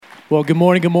Well, good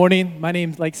morning, good morning. My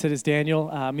name, like I said, is Daniel.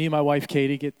 Me and my wife,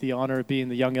 Katie, get the honor of being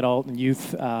the young adult and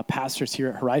youth pastors here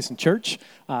at Horizon Church.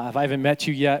 If I haven't met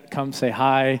you yet, come say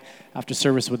hi. After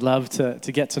service, would love to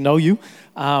get to know you.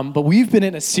 But we've been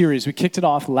in a series. We kicked it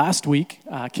off last week,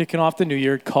 kicking off the new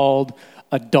year, called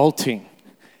Adulting,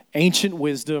 Ancient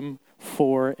Wisdom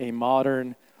for a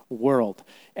Modern World.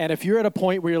 And if you're at a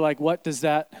point where you're like, what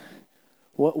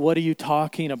are you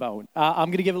talking about?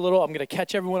 I'm going to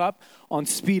catch everyone up on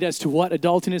speed as to what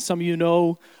adulting is. Some of you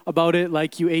know about it,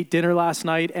 like you ate dinner last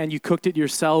night and you cooked it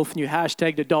yourself and you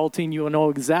hashtagged adulting. You will know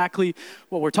exactly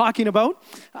what we're talking about.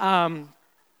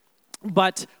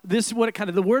 But this is what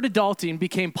the word adulting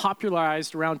became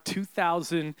popularized around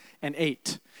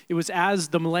 2008. It was as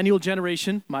the millennial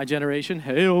generation, my generation,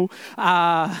 hey-o,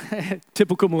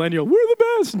 typical millennial, we're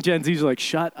the best. And Gen Z's like,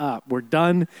 shut up. We're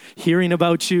done hearing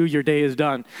about you. Your day is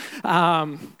done.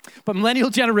 But millennial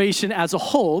generation as a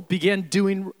whole began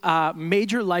doing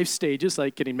major life stages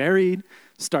like getting married,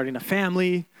 starting a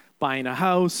family, buying a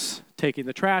house, taking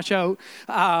the trash out,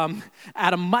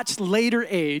 at a much later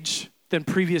age than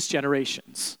previous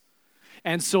generations.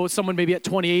 And so someone maybe at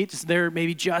 28, they're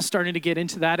maybe just starting to get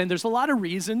into that. And there's a lot of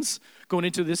reasons going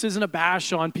into this. Isn't a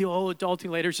bash on people,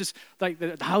 adulting later. It's just like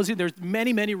the housing. There's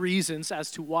many, many reasons as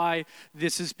to why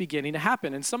this is beginning to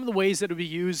happen. And some of the ways that it'll be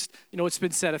used, it's been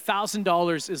said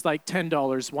 $1,000 is like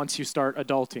 $10 once you start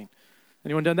adulting.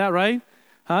 Anyone done that, right?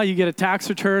 You get a tax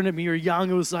return. When you were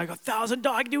young, it was like $1,000,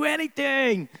 I can do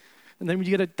anything. And then when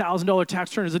you get a $1,000 tax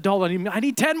return as an adult, I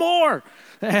need 10 more.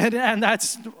 And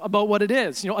that's about what it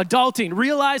is. Adulting,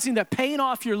 realizing that paying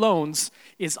off your loans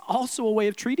is also a way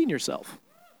of treating yourself.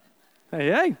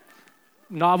 Hey,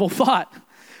 novel thought.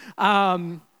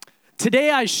 Today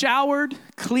I showered,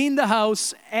 cleaned the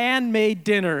house, and made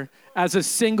dinner as a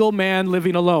single man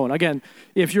living alone. Again,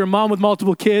 if you're a mom with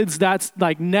multiple kids, that's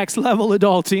like next level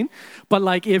adulting. But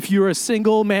like if you're a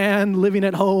single man living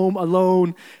at home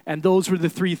alone, and those were the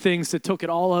three things that took it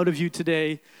all out of you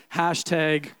today,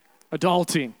 hashtag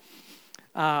adulting.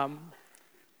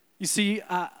 You see,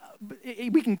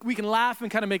 we can laugh and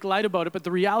kind of make light about it, but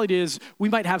the reality is we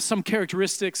might have some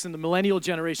characteristics in the millennial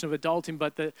generation of adulting,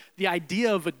 but the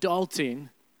idea of adulting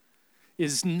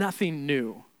is nothing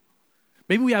new.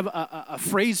 Maybe we have a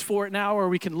phrase for it now, or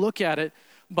we can look at it,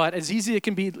 but as easy it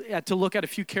can be to look at a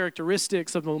few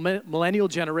characteristics of the millennial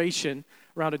generation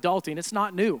around adulting, it's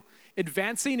not new.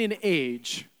 Advancing in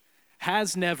age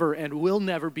has never and will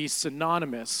never be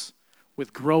synonymous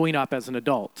with growing up as an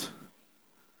adult.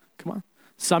 Come on.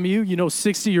 Some of you,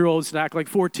 60-year-olds that act like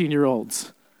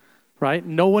 14-year-olds, right?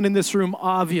 No one in this room,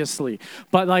 obviously.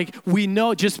 But we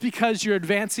know just because you're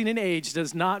advancing in age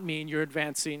does not mean you're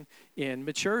advancing in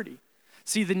maturity.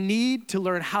 See, the need to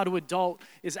learn how to adult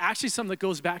is actually something that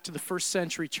goes back to the first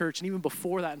century church and even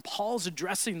before that. And Paul's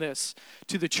addressing this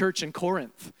to the church in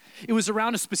Corinth. It was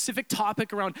around a specific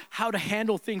topic around how to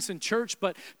handle things in church,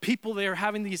 but people there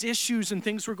having these issues and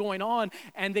things were going on,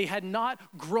 and they had not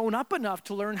grown up enough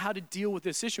to learn how to deal with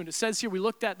this issue. And it says here, we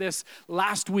looked at this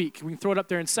last week. We can throw it up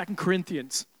there in 2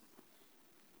 Corinthians.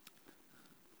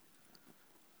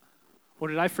 Or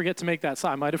did I forget to make that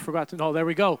sign? I might have forgotten. Oh, there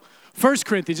we go. 1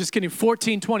 Corinthians, just kidding,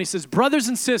 14:20 says, brothers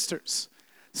and sisters,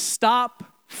 stop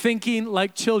thinking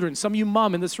like children. Some of you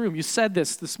mom in this room, you said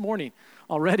this morning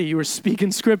already. You were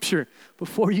speaking scripture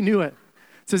before you knew it.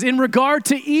 It says, in regard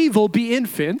to evil, be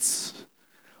infants,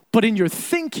 but in your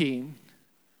thinking,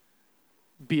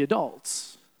 be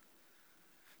adults.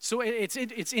 So it's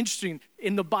interesting.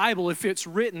 In the Bible, if it's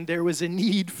written, there was a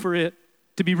need for it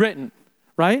to be written,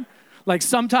 right? Like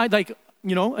sometimes,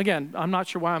 again, I'm not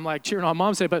sure why I'm cheering on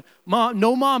mom say, but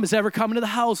no mom has ever come into the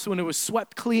house when it was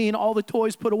swept clean, all the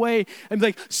toys put away, and be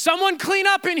like, someone clean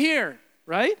up in here,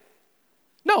 right?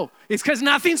 No, it's because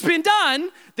nothing's been done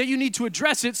that you need to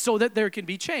address it so that there can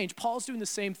be change. Paul's doing the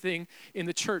same thing in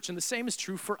the church, and the same is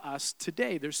true for us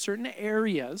today. There's certain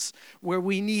areas where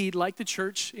we need, like the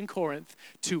church in Corinth,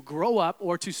 to grow up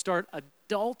or to start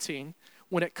adulting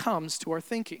when it comes to our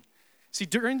thinking. See,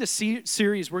 during the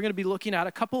series, we're going to be looking at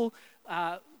a couple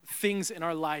things in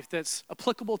our life that's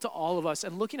applicable to all of us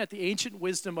and looking at the ancient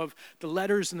wisdom of the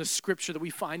letters and the scripture that we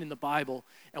find in the Bible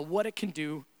and what it can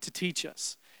do to teach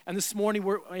us. And this morning,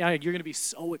 you're going to be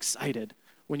so excited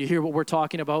when you hear what we're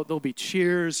talking about. There'll be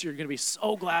cheers. You're going to be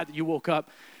so glad that you woke up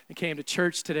and came to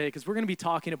church today because we're going to be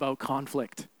talking about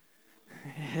conflict.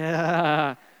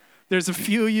 Yeah. There's a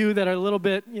few of you that are a little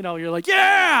bit, you're like,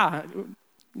 yeah!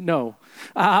 No.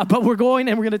 But we're going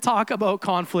to talk about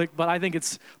conflict, but I think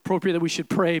it's appropriate that we should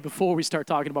pray before we start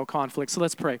talking about conflict. So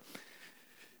let's pray.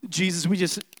 Jesus,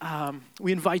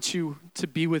 we invite you to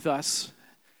be with us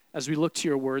as we look to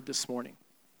your word this morning.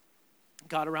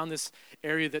 God, around this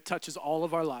area that touches all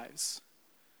of our lives.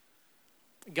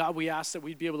 God, we ask that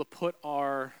we'd be able to put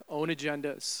our own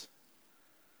agendas,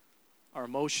 our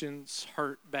emotions,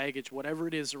 hurt, baggage, whatever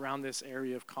it is around this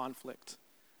area of conflict.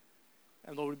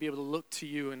 And Lord, we'd be able to look to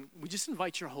you, and we just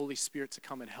invite your Holy Spirit to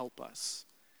come and help us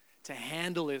to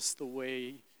handle this the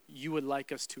way you would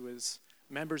like us to as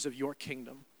members of your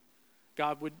kingdom.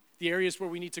 God, would the areas where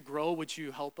we need to grow, would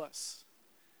you help us?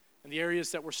 And the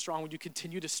areas that we're strong, would you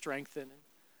continue to strengthen?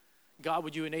 God,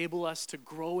 would you enable us to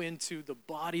grow into the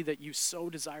body that you so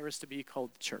desire us to be,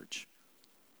 called the church?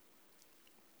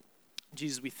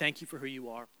 Jesus, we thank you for who you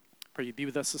are. Pray you be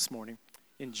with us this morning.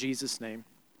 In Jesus' name,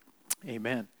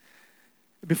 amen.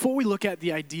 Before we look at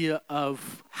the idea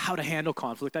of how to handle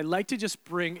conflict, I'd like to just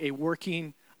bring a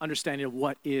working understanding of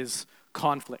what is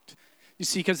conflict. You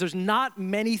see, because there's not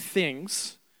many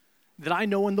things that I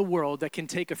know in the world that can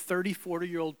take a 30,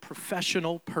 40-year-old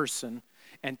professional person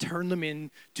and turn them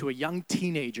into a young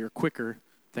teenager quicker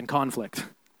than conflict,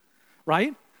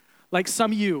 right? Like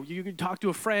some of you can talk to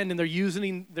a friend and they're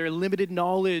using their limited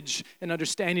knowledge and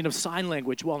understanding of sign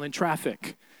language while in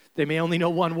traffic. They may only know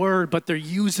one word, but they're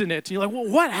using it. And you're like, well,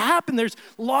 what happened? They're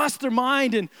lost their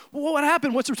mind. And what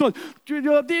happened? What's the response?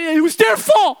 It was their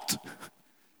fault.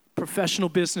 Professional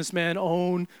businessmen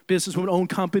own businesswomen, own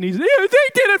companies. They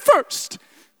did it first.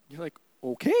 You're like,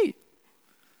 okay.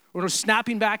 Or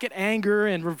snapping back at anger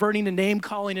and reverting to name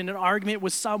calling in an argument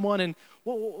with someone. And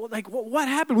what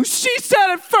happened? Well, she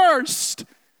said it first.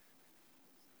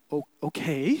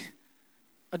 Okay.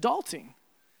 Adulting.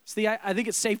 See, I think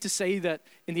it's safe to say that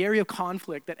in the area of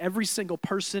conflict, that every single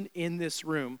person in this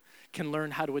room can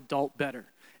learn how to adult better.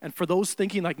 And for those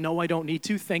thinking like, no, I don't need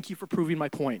to, thank you for proving my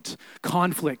point.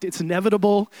 Conflict, it's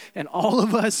inevitable, and all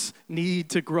of us need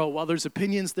to grow. While there's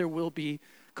opinions, there will be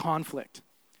conflict.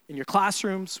 In your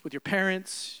classrooms, with your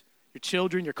parents, your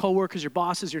children, your coworkers, your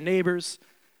bosses, your neighbors,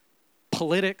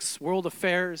 politics, world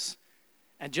affairs,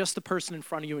 and just the person in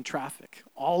front of you in traffic.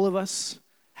 All of us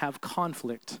have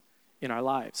conflict in our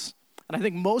lives. And I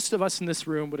think most of us in this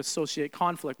room would associate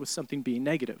conflict with something being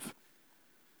negative.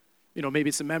 You know, maybe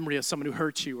it's a memory of someone who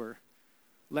hurt you or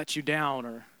let you down,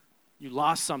 or you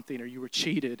lost something, or you were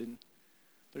cheated, and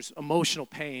there's emotional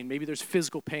pain. Maybe there's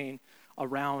physical pain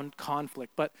around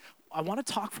conflict. But I want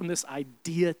to talk from this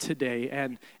idea today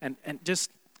and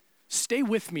just stay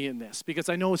with me in this, because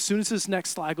I know as soon as this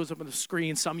next slide goes up on the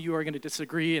screen, some of you are going to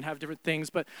disagree and have different things,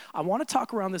 but I want to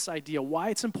talk around this idea, why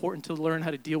it's important to learn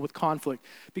how to deal with conflict,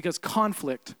 because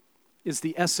conflict is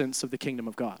the essence of the kingdom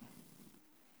of God.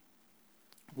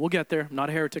 We'll get there. I'm not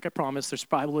a heretic, I promise. There's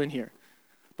Bible in here.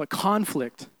 But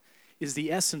conflict is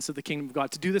the essence of the kingdom of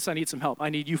God. To do this, I need some help. I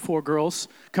need you 4 girls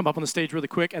come up on the stage really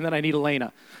quick, and then I need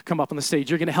Elena come up on the stage.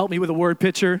 You're going to help me with a word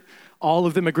picture. All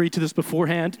of them agreed to this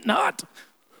beforehand. Not.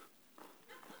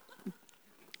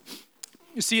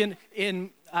 You see, in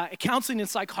counseling and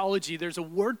psychology, there's a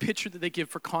word picture that they give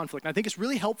for conflict. And I think it's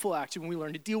really helpful, actually, when we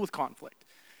learn to deal with conflict.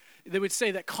 They would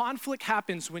say that conflict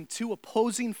happens when 2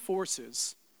 opposing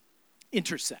forces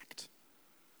intersect,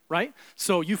 right?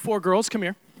 So you 4 girls, come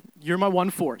here. You're my one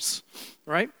force,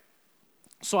 right?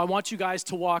 So I want you guys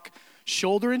to walk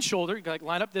shoulder and shoulder, like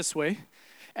line up this way,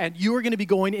 and you are going to be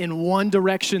going in one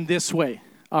direction this way,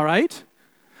 all right?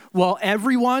 Well,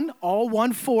 everyone, all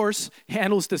one force,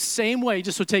 handles the same way.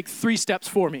 Just so take 3 steps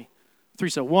for me. 3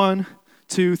 steps. 1,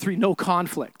 2, 3. No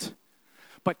conflict.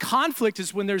 But conflict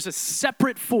is when there's a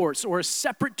separate force or a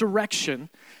separate direction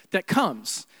that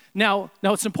comes. Now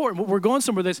it's important. We're going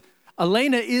somewhere. This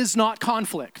Elena is not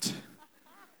conflict.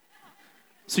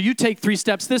 So you take 3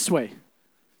 steps this way.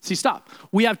 See, stop.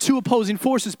 We have 2 opposing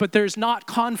forces, but there's not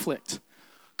conflict.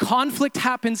 Conflict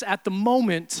happens at the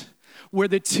moment where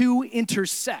the 2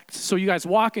 intersect. So you guys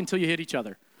walk until you hit each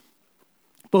other.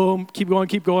 Boom, keep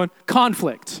going.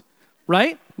 Conflict,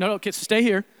 right? No, okay, so stay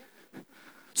here.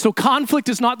 So conflict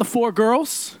is not the 4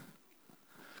 girls.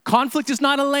 Conflict is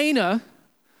not Elena.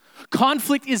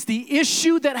 Conflict is the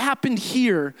issue that happened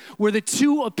here, where the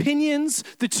 2 opinions,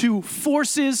 the 2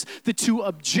 forces, the 2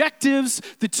 objectives,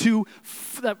 the 2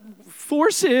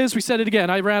 forces, we said it again,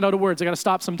 I ran out of words, I gotta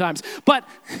stop sometimes, but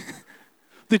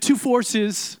the 2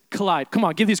 forces collide. Come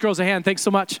on, give these girls a hand, thanks so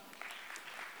much.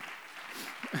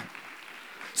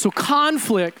 So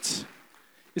conflict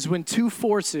is when 2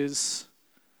 forces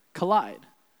collide.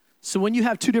 So when you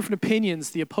have 2 different opinions,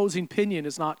 the opposing opinion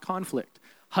is not conflict.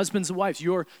 Husbands and wives,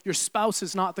 your spouse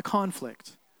is not the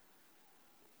conflict.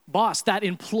 Boss, that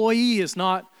employee is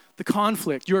not the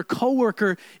conflict. Your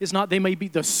coworker is not, they may be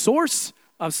the source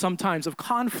of sometimes of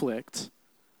conflict,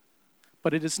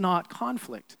 but it is not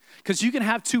conflict. Because you can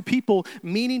have two people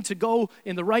meaning to go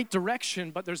in the right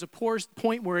direction, but there's a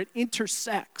point where it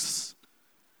intersects,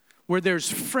 where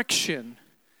there's friction.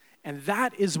 And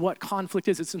that is what conflict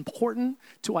is. It's important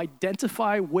to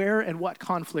identify where and what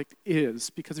conflict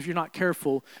is, because if you're not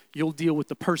careful, you'll deal with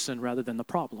the person rather than the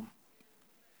problem.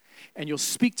 And you'll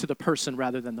speak to the person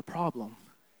rather than the problem.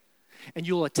 And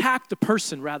you'll attack the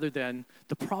person rather than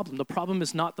the problem. The problem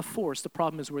is not the force. The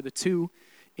problem is where the two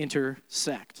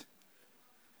intersect.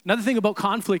 Another thing about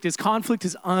conflict is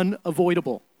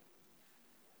unavoidable.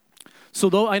 So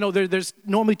though I know there's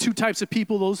normally two types of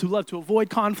people, those who love to avoid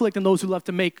conflict and those who love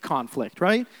to make conflict,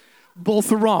 right?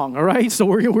 Both are wrong, all right? So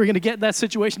we're going to get in that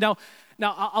situation. Now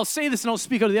I'll say this and I'll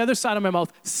speak out of the other side of my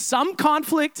mouth. Some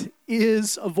conflict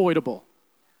is avoidable.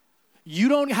 You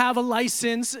don't have a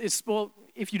license.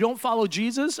 If you don't follow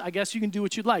Jesus, I guess you can do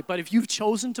what you'd like. But if you've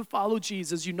chosen to follow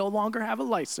Jesus, you no longer have a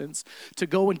license to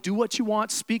go and do what you want,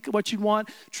 speak what you want,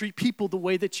 treat people the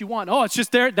way that you want. Oh, it's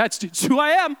just there. That's who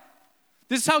I am.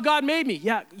 This is how God made me.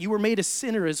 Yeah, you were made a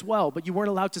sinner as well, but you weren't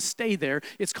allowed to stay there.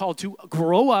 It's called to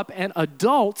grow up and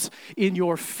adult in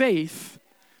your faith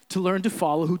to learn to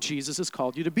follow who Jesus has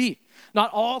called you to be.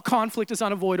 Not all conflict is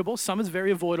unavoidable. Some is very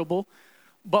avoidable.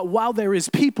 But while there is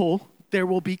people, there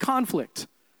will be conflict.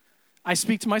 I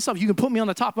speak to myself. You can put me on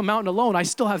the top of a mountain alone. I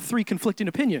still have 3 conflicting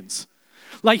opinions.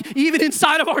 Like, even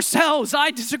inside of ourselves,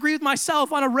 I disagree with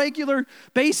myself on a regular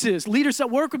basis. Leaders that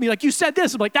work with me, like, you said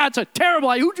this. I'm like, that's a terrible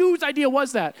idea. Whose idea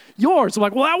was that? Yours. I'm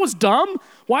like, well, that was dumb.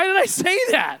 Why did I say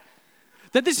that?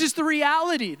 That this is the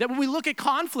reality. That when we look at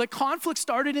conflict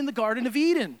started in the Garden of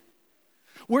Eden,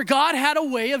 where God had a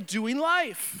way of doing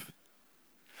life.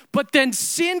 But then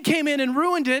sin came in and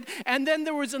ruined it, and then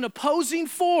there was an opposing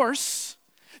force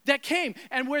that came.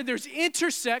 And where there's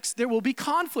intersects, there will be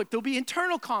conflict. There'll be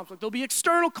internal conflict. There'll be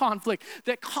external conflict.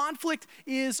 That conflict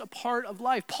is a part of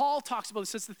life. Paul talks about this.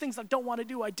 Says the things I don't want to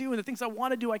do, I do. And the things I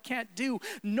want to do, I can't do.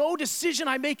 No decision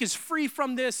I make is free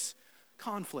from this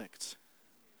conflict.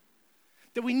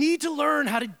 That we need to learn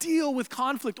how to deal with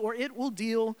conflict, or it will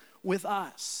deal with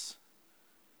us.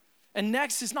 And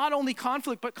next is not only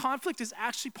conflict, but conflict is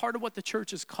actually part of what the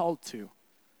church is called to.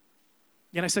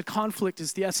 Again, I said conflict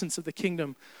is the essence of the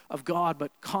kingdom of God,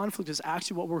 but conflict is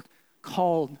actually what we're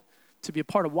called to be a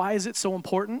part of. Why is it so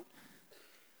important?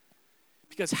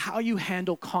 Because how you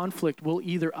handle conflict will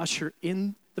either usher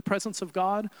in the presence of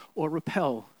God or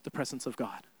repel the presence of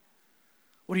God.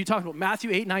 What are you talking about?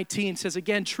 Matthew 8:19 says,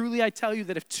 again, truly I tell you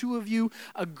that if 2 of you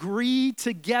agree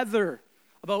together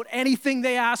about anything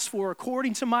they ask for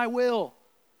according to my will,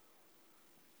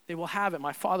 they will have it.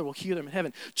 My Father will hear them in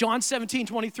heaven. John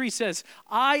 17:23 says,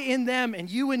 I in them and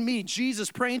you in me,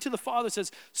 Jesus praying to the Father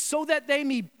says, so that they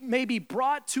may be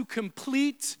brought to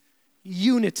complete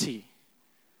unity.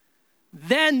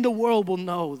 Then the world will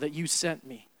know that you sent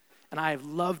me, and I have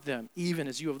loved them even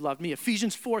as you have loved me.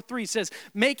 Ephesians 4:3 says,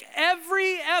 make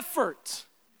every effort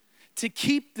to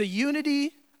keep the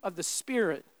unity of the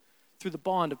Spirit through the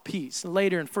bond of peace. And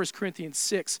later in 1 Corinthians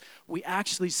 6, we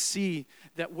actually see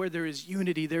that where there is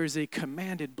unity, there is a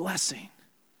commanded blessing.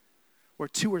 Where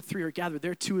 2 or 3 are gathered,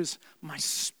 there too is my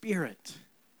Spirit.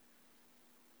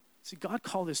 See, God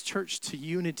called his church to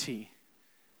unity.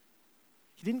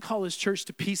 He didn't call his church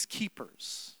to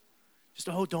peacekeepers. Just,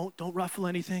 don't ruffle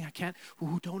anything. I can't,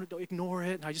 don't ignore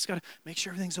it. And I just got to make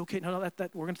sure everything's okay. No,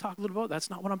 that we're going to talk a little about. That's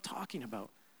not what I'm talking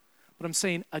about. But I'm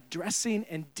saying addressing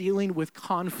and dealing with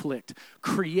conflict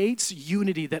creates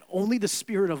unity that only the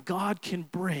Spirit of God can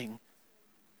bring.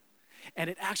 And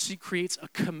it actually creates a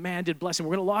commanded blessing.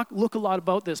 We're going to look a lot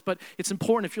about this, but it's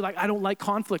important. If you're like, I don't like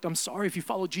conflict, I'm sorry. If you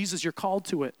follow Jesus, you're called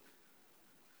to it.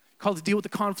 Called to deal with the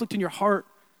conflict in your heart.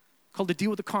 Called to deal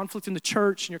with the conflict in the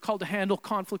church. And you're called to handle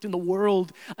conflict in the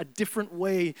world a different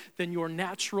way than your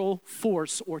natural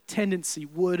force or tendency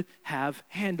would have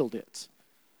handled it.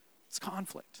 It's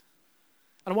conflict.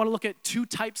 And I want to look at 2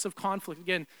 types of conflict.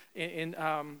 Again,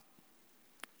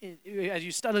 as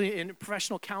you study in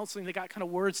professional counseling, they got kind of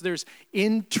words. There's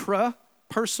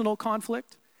intrapersonal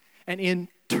conflict and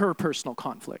interpersonal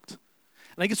conflict. And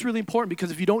I think it's really important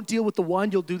because if you don't deal with the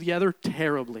one, you'll do the other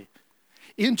terribly.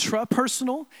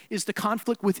 Intrapersonal is the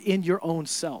conflict within your own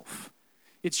self.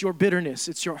 It's your bitterness,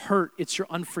 it's your hurt, it's your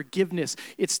unforgiveness,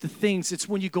 it's the things. It's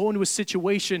when you go into a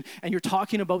situation and you're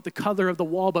talking about the color of the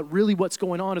wall, but really what's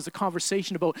going on is a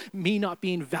conversation about me not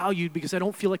being valued because I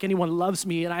don't feel like anyone loves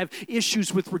me and I have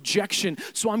issues with rejection.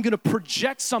 So I'm going to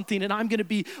project something and I'm going to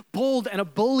be bold and a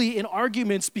bully in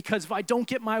arguments because if I don't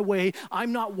get my way,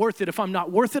 I'm not worth it. If I'm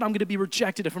not worth it, I'm going to be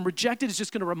rejected. If I'm rejected, it's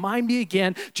just going to remind me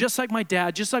again, just like my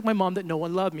dad, just like my mom, that no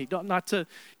one loved me. Not to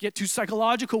get too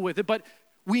psychological with it, but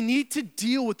We need to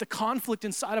deal with the conflict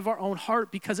inside of our own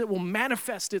heart because it will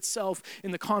manifest itself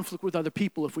in the conflict with other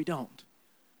people if we don't.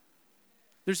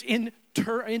 There's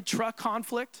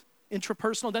intra-conflict,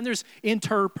 intrapersonal, then there's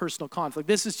interpersonal conflict.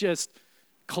 This is just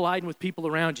colliding with people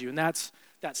around you, and that's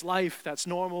life, that's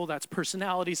normal, that's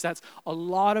personalities, that's a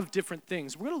lot of different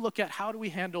things. We're going to look at how do we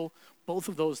handle both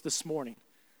of those this morning.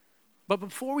 But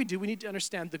before we do, we need to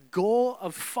understand the goal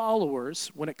of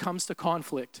followers when it comes to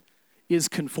conflict is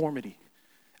conformity.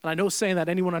 And I know saying that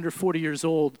anyone under 40 years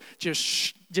old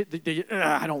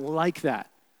I don't like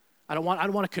that. I don't want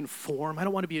to conform. I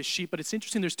don't want to be a sheep. But it's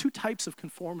interesting. There's two types of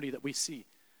conformity that we see.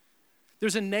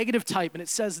 There's a negative type, and it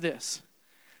says this.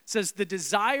 It says the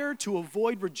desire to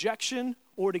avoid rejection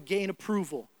or to gain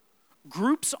approval.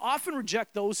 Groups often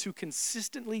reject those who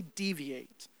consistently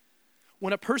deviate.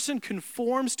 When a person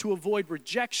conforms to avoid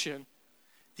rejection,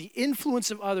 the influence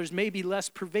of others may be less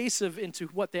pervasive into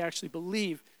what they actually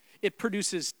believe. It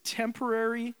produces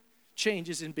temporary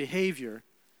changes in behavior,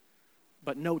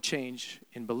 but no change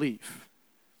in belief.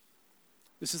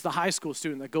 This is the high school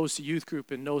student that goes to youth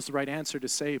group and knows the right answer to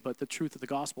say, but the truth of the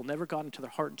gospel never got into their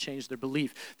heart and changed their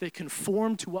belief. They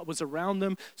conformed to what was around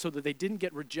them so that they didn't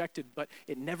get rejected, but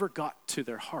it never got to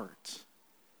their heart.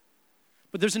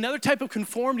 But there's another type of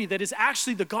conformity that is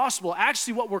actually the gospel,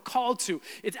 actually what we're called to.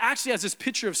 It actually has this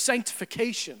picture of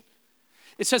sanctification.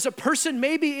 It says a person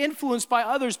may be influenced by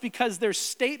others because their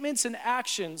statements and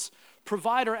actions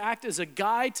provide or act as a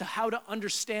guide to how to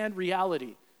understand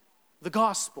reality, the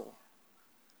gospel.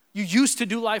 You used to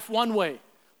do life one way,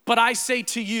 but I say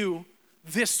to you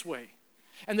this way.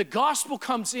 And the gospel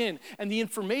comes in, and the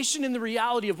information and the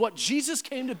reality of what Jesus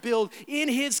came to build in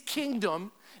his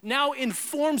kingdom now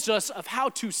informs us of how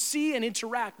to see and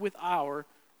interact with our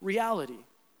reality.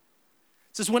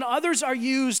 It says when others are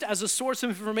used as a source of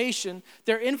information,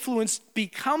 their influence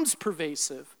becomes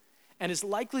pervasive and is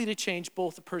likely to change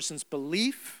both a person's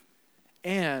belief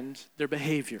and their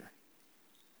behavior.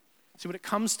 So when it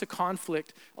comes to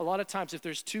conflict, a lot of times if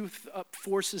there's two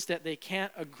forces that they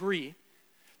can't agree,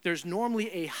 there's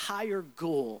normally a higher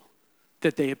goal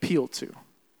that they appeal to.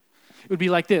 It would be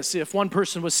like this. If one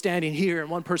person was standing here and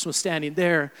one person was standing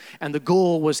there, and the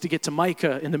goal was to get to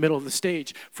Micah in the middle of the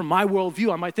stage, from my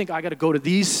worldview, I might think I got to go to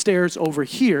these stairs over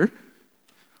here,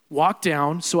 walk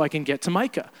down so I can get to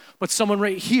Micah. But someone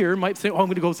right here might think, I'm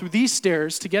going to go through these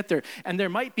stairs to get there. And there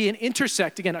might be an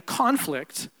intersect, again, a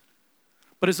conflict.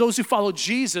 But as those who follow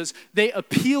Jesus, they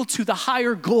appeal to the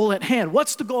higher goal at hand.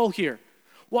 What's the goal here?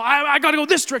 Well, I got to go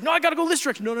this direction. No, I got to go this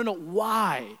direction. No.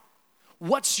 Why?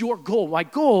 What's your goal? My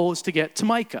goal is to get to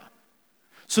Micah.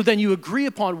 So then you agree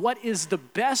upon what is the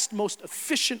best, most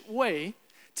efficient way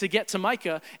to get to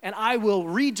Micah, and I will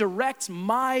redirect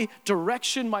my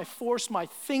direction, my force, my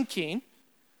thinking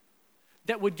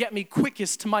that would get me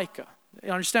quickest to Micah. You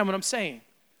understand what I'm saying?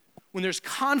 When there's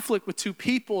conflict with two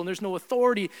people and there's no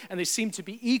authority and they seem to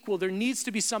be equal, there needs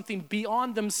to be something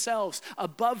beyond themselves,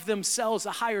 above themselves,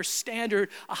 a higher standard,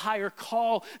 a higher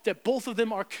call that both of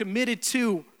them are committed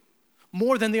to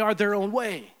more than they are their own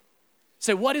way.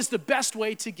 Say, what is the best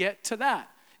way to get to that?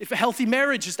 If a healthy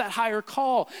marriage is that higher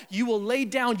call, you will lay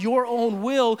down your own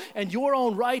will and your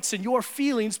own rights and your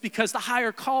feelings because the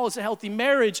higher call is a healthy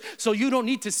marriage, so you don't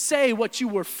need to say what you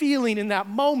were feeling in that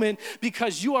moment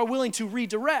because you are willing to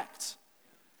redirect.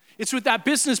 It's with that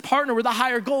business partner where the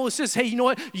higher goal is just, hey, you know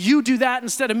what? You do that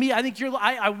instead of me. I think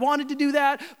I wanted to do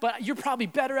that, but you're probably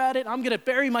better at it. I'm going to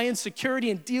bury my insecurity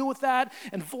and deal with that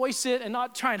and voice it and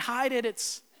not try and hide it.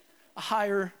 It's a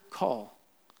higher call.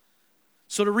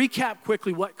 So to recap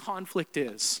quickly what conflict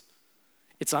is,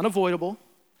 it's unavoidable.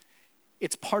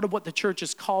 It's part of what the church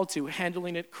is called to.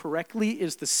 Handling it correctly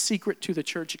is the secret to the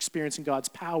church experiencing God's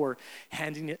power.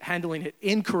 Handling it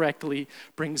incorrectly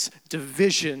brings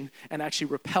division and actually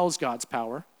repels God's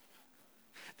power.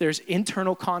 There's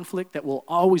internal conflict that will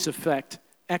always affect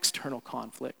external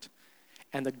conflict.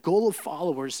 And the goal of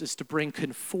followers is to bring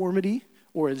conformity,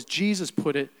 or as Jesus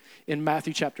put it in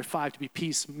Matthew chapter 5, to be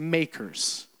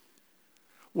peacemakers.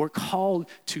 We're called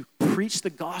to preach the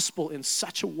gospel in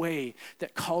such a way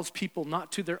that calls people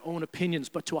not to their own opinions,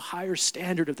 but to a higher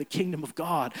standard of the kingdom of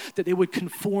God, that they would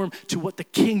conform to what the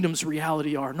kingdom's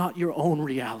reality are, not your own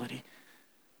reality.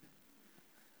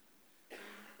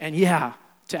 And yeah,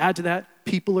 to add to that,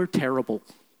 people are terrible.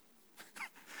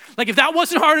 Like if that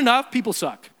wasn't hard enough, people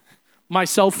suck.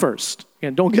 Myself first.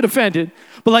 Again, don't get offended.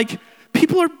 But like,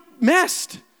 people are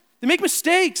messed. They make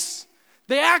mistakes.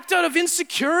 They act out of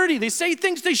insecurity. They say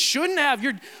things they shouldn't have.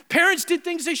 Your parents did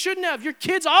things they shouldn't have. Your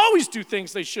kids always do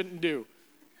things they shouldn't do.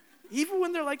 Even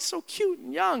when they're like so cute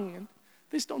and young. And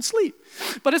They just don't sleep.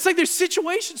 But it's like there's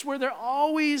situations where there are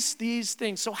always these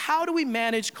things. So how do we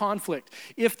manage conflict?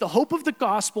 If the hope of the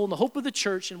gospel and the hope of the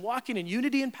church and walking in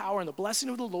unity and power and the blessing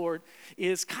of the Lord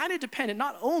is kind of dependent,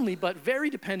 not only, but very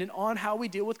dependent on how we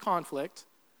deal with conflict,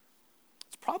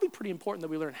 it's probably pretty important that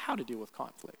we learn how to deal with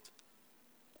conflict.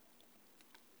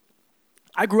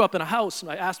 I grew up in a house,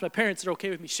 and I asked my parents, they're okay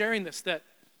with me sharing this, that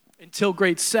until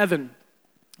grade 7,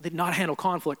 they did not handle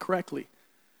conflict correctly.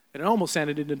 And it almost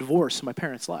ended in a divorce in my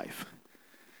parents' life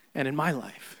and in my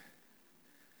life.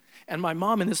 And my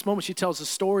mom, in this moment, she tells a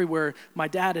story where my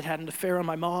dad had an affair on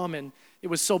my mom, and it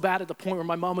was so bad at the point where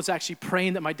my mom was actually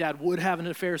praying that my dad would have an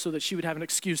affair so that she would have an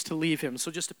excuse to leave him. So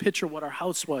just to picture what our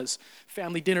house was,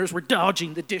 family dinners were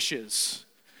dodging the dishes.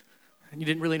 And you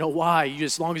didn't really know why.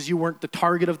 As long as you weren't the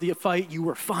target of the fight, you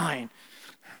were fine,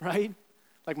 right?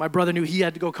 Like my brother knew he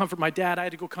had to go comfort my dad. I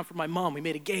had to go comfort my mom. We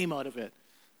made a game out of it.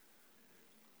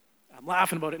 I'm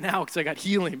laughing about it now because I got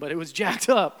healing, but it was jacked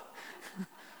up.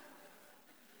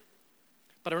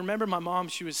 But I remember my mom,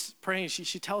 she was praying.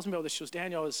 She tells me about this. She goes,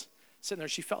 Daniel, I was sitting there.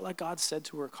 She felt like God said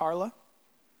to her, Carla,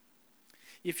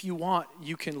 if you want,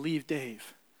 you can leave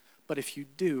Dave. But if you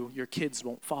do, your kids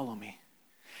won't follow me.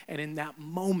 And in that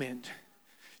moment,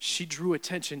 she drew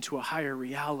attention to a higher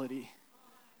reality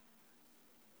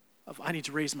of I need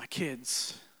to raise my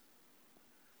kids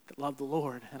that love the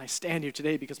Lord. And I stand here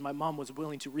today because my mom was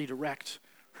willing to redirect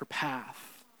her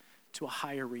path to a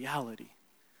higher reality.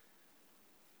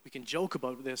 We can joke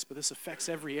about this, but this affects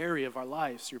every area of our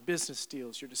lives, your business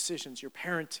deals, your decisions, your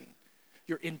parenting,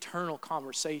 your internal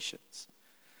conversations.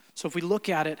 So if we look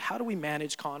at it, how do we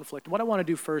manage conflict? What I want to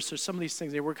do first, there's some of these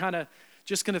things there. We're kind of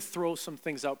just going to throw some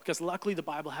things out because luckily the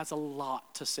Bible has a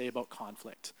lot to say about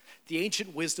conflict. The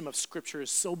ancient wisdom of Scripture is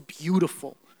so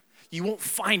beautiful. You won't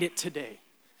find it today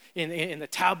in the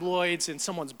tabloids, in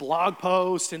someone's blog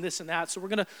post, and this and that. So we're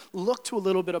going to look to a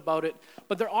little bit about it.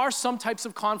 But there are some types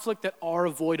of conflict that are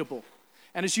avoidable.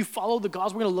 And as you follow the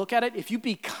gospel, we're going to look at it. If you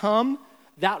become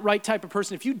that right type of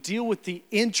person, if you deal with the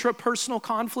intrapersonal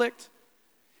conflict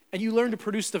and you learn to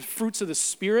produce the fruits of the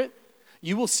Spirit,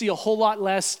 you will see a whole lot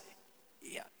less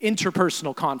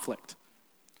interpersonal conflict.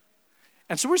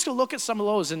 And so we're just going to look at some of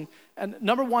those. And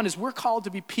number one is we're called to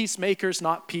be peacemakers,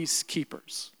 not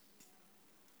peacekeepers.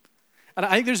 And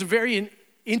I think there's a very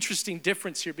interesting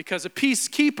difference here because a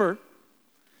peacekeeper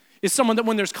is someone that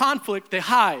when there's conflict, they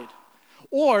hide.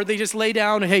 Or they just lay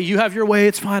down and, hey, you have your way,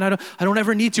 it's fine, I don't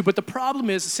ever need to. But the problem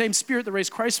is the same Spirit that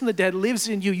raised Christ from the dead lives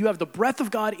in you. You have the breath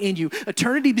of God in you.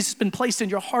 Eternity has been placed in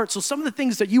your heart. So some of the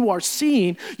things that you are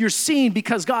seeing, you're seeing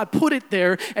because God put it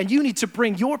there, and you need to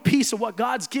bring your piece of what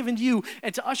God's given you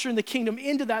and to usher in the kingdom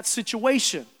into that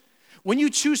situation. When you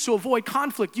choose to avoid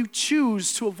conflict, you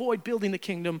choose to avoid building the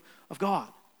kingdom of God.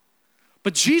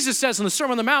 But Jesus says in the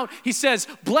Sermon on the Mount, he says,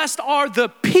 blessed are the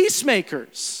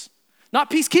peacemakers.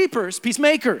 Not peacekeepers,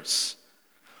 peacemakers.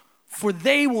 For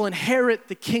they will inherit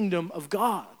the kingdom of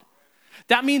God.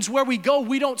 That means where we go,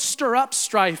 we don't stir up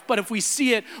strife, but if we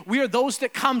see it, we are those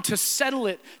that come to settle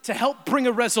it, to help bring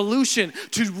a resolution,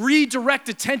 to redirect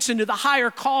attention to the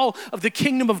higher call of the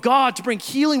kingdom of God, to bring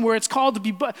healing where it's called to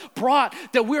be brought,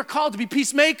 that we're called to be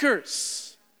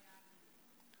peacemakers.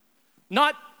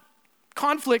 Not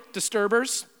conflict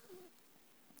disturbers,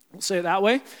 we'll say it that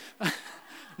way.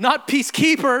 Not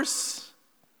peacekeepers,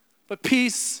 but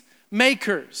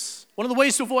peacemakers. One of the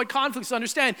ways to avoid conflict is to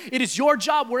understand it is your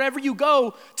job wherever you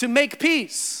go to make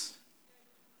peace.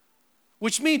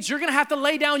 Which means you're going to have to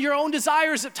lay down your own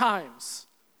desires at times.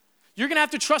 You're going to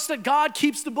have to trust that God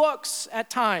keeps the books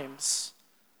at times.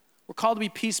 We're called to be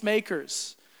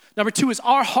peacemakers. Number two is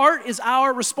our heart is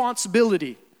our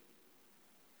responsibility.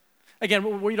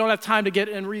 Again, we don't have time to get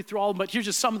and read through all of them, but here's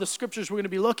just some of the scriptures we're going to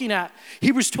be looking at.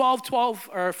 Hebrews 12,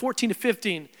 or 14 to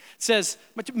 15 says,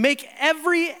 make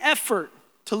every effort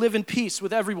to live in peace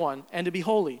with everyone and to be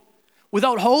holy.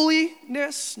 Without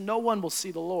holiness, no one will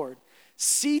see the Lord.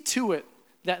 See to it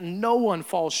that no one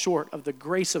falls short of the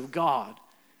grace of God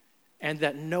and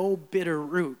that no bitter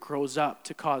root grows up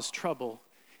to cause trouble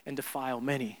and defile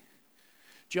many.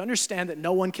 Do you understand that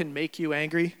no one can make you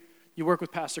angry? You work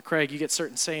with Pastor Craig, you get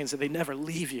certain sayings that they never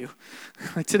leave you.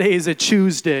 Like today is a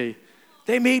Tuesday.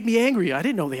 They made me angry. I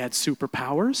didn't know they had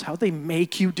superpowers. How'd they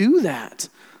make you do that?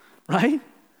 Right?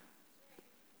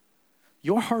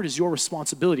 Your heart is your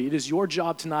responsibility. It is your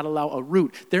job to not allow a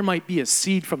root. There might be a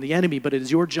seed from the enemy, but it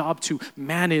is your job to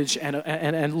manage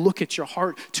and look at your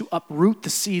heart to uproot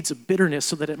the seeds of bitterness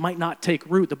so that it might not take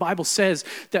root. The Bible says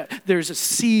that there's a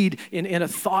seed in a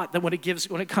thought that when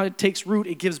it kind of takes root,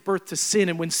 it gives birth to sin.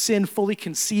 And when sin fully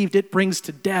conceived, it brings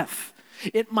to death.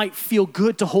 It might feel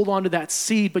good to hold on to that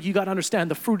seed, but you got to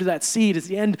understand the fruit of that seed is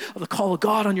the end of the call of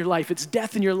God on your life. It's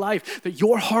death in your life, that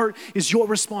your heart is your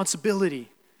responsibility.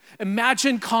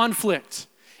 Imagine conflict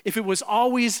if it was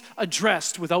always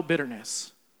addressed without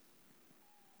bitterness.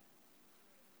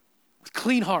 With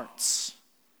clean hearts,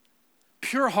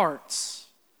 pure hearts.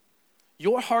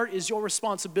 Your heart is your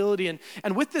responsibility.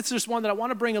 And with this, there's one that I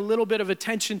want to bring a little bit of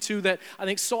attention to that I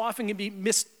think so often can be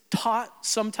mistaught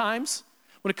sometimes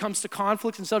when it comes to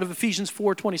conflict. Instead of Ephesians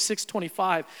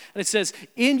 4:26-25. And it says,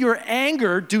 in your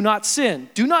anger, do not sin.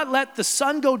 Do not let the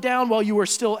sun go down while you are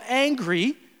still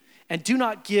angry, and do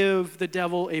not give the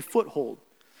devil a foothold.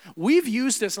 We've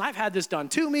used this, and I've had this done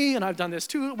to me, and I've done this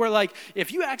too, where like,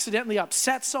 if you accidentally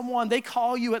upset someone, they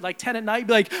call you at like 10 at night,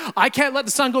 be like, I can't let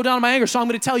the sun go down in my anger, so I'm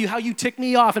going to tell you how you tick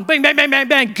me off, and bang, bang, bang, bang,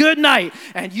 bang, good night.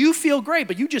 And you feel great,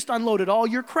 but you just unloaded all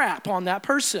your crap on that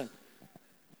person.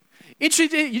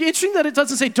 Interesting that it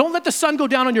doesn't say, don't let the sun go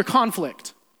down on your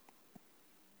conflict.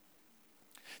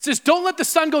 It says, don't let the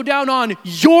sun go down on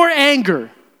your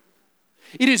anger.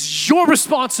 It is your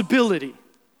responsibility.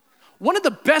 One of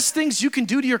the best things you can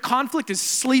do to your conflict is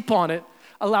sleep on it.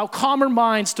 Allow calmer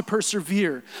minds to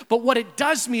persevere. But what it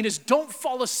does mean is don't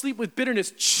fall asleep with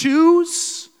bitterness.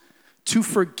 Choose to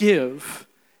forgive,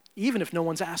 even if no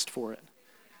one's asked for it.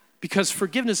 Because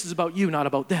forgiveness is about you, not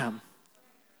about them.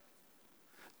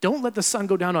 Don't let the sun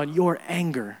go down on your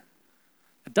anger.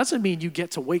 It doesn't mean you get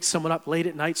to wake someone up late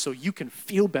at night so you can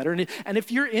feel better. And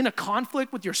if you're in a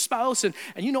conflict with your spouse and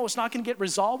you know it's not going to get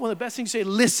resolved, one of the best things you say,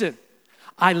 listen,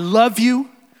 I love you.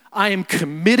 I am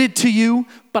committed to you,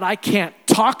 but I can't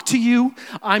talk to you.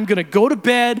 I'm going to go to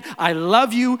bed. I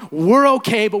love you. We're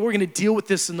okay, but we're going to deal with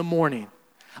this in the morning.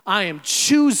 I am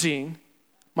choosing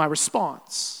my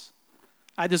response.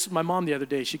 I had this with my mom the other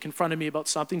day. She confronted me about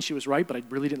something. She was right, but I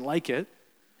really didn't like it.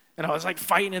 And I was like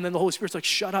fighting, and then the Holy Spirit's like,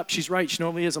 shut up, she's right, she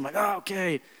normally is. I'm like, oh,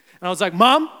 okay. And I was like,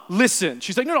 Mom, listen.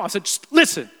 She's like, no. I said, just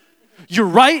listen. You're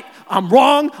right, I'm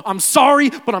wrong, I'm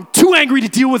sorry, but I'm too angry to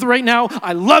deal with it right now.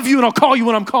 I love you, and I'll call you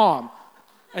when I'm calm.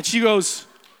 And she goes,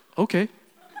 okay.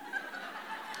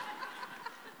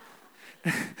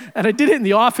 And I did it in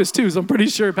the office too, so I'm pretty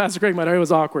sure Pastor Greg might have, it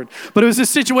was awkward. But it was this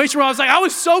situation where I was like, I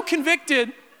was so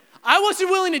convicted. I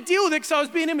wasn't willing to deal with it because I was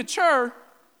being immature,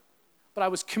 but I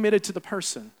was committed to the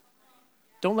person.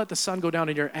 Don't let the sun go down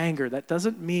in your anger. That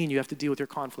doesn't mean you have to deal with your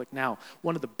conflict now.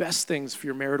 One of the best things for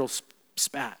your marital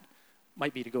spat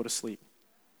might be to go to sleep.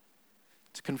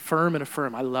 To confirm and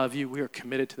affirm, I love you, we are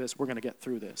committed to this, we're going to get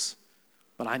through this,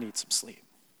 but I need some sleep.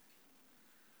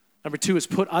 Number 2 is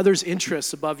put others'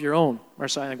 interests above your own.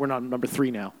 Marcia, I think we're on number 3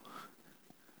 now.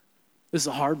 This is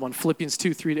a hard one. Philippians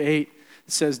 2:3-8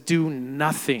 says, do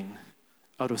nothing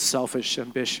out of selfish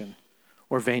ambition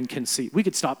or vain conceit. We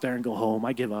could stop there and go home.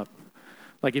 I give up.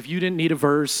 Like if you didn't need a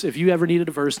verse, if you ever needed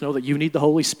a verse, know that you need the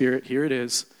Holy Spirit. Here it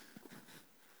is.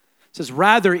 It says,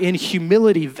 rather in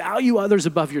humility, value others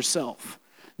above yourself,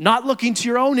 not looking to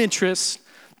your own interests,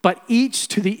 but each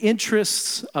to the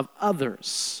interests of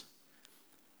others.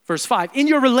 Verse 5, in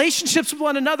your relationships with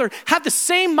one another, have the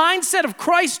same mindset of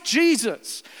Christ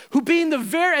Jesus, who being the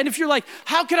very, and if you're like,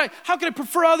 how could I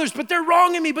prefer others, but they're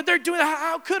wronging me, but they're doing,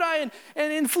 how could I?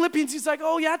 And in Philippians, he's like,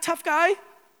 oh yeah, tough guy.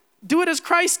 Do it as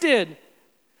Christ did.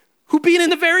 Who being in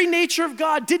the very nature of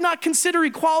God, did not consider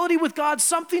equality with God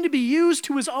something to be used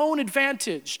to his own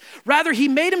advantage. Rather, he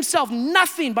made himself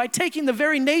nothing by taking the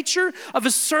very nature of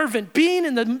a servant, being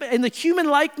in the human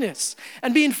likeness,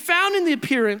 and being found in the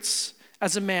appearance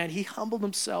as a man. He humbled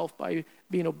himself by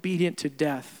being obedient to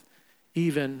death,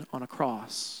 even on a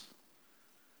cross.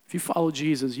 If you follow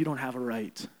Jesus, you don't have a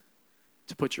right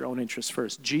to put your own interests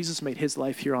first. Jesus made his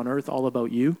life here on earth all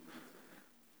about you.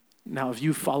 Now, if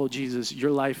you follow Jesus,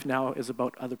 your life now is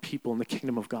about other people in the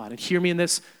kingdom of God. And hear me in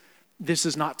this. This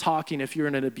is not talking if you're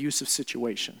in an abusive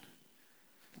situation.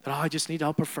 That, I just need to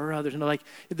help prefer others. Like,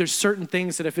 there's certain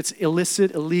things that if it's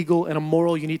illicit, illegal, and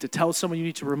immoral, you need to tell someone, you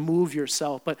need to remove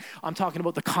yourself. But I'm talking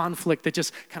about the conflict that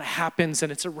just kind of happens,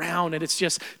 and it's around, and it's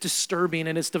just disturbing,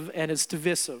 and it's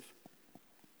divisive.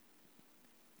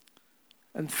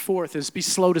 And 4th is be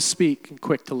slow to speak and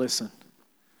quick to listen.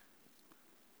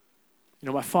 You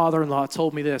know, my father-in-law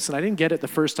told me this, and I didn't get it the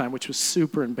first time, which was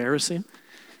super embarrassing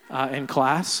in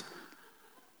class.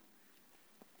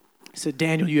 He said,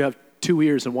 Daniel, you have 2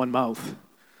 ears and 1 mouth.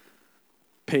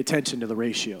 Pay attention to the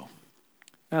ratio.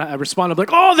 And I responded like,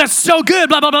 oh, that's so good,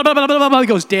 blah, blah, blah, blah, blah, blah, blah. He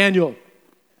goes, Daniel,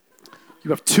 you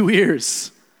have 2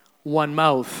 ears, 1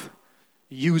 mouth.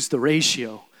 Use the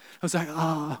ratio. I was like,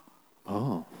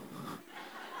 oh.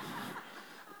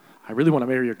 I really want to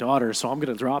marry your daughter, so I'm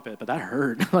going to drop it, but that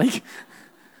hurt. Like,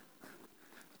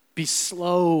 be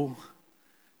slow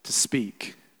to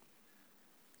speak.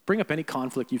 Bring up any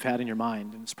conflict you've had in your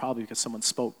mind, and it's probably because someone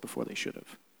spoke before they should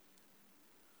have.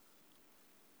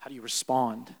 How do you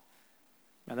respond?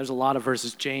 Man, there's a lot of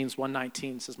verses. James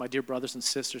 1:19 says, my dear brothers and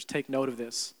sisters, take note of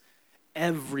this.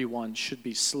 Everyone should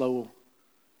be slow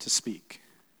to speak.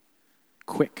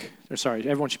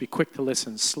 Everyone should be quick to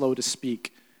listen, slow to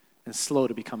speak, and slow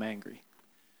to become angry.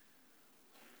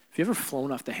 Have you ever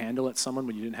flown off the handle at someone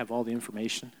when you didn't have all the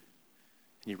information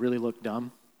and you really looked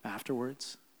dumb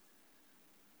afterwards?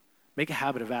 Make a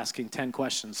habit of asking 10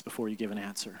 questions before you give an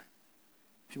answer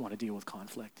if you want to deal with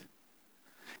conflict.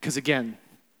 Because again,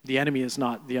 the enemy is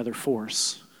not the other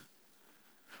force.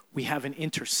 We have an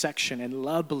intersection, and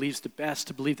love believes the best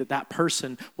to believe that that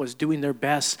person was doing their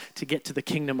best to get to the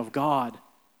kingdom of God.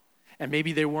 And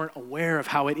maybe they weren't aware of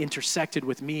how it intersected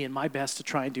with me and my best to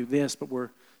try and do this, but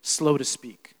we're slow to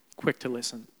speak, quick to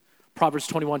listen. Proverbs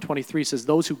 21:23 says,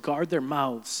 those who guard their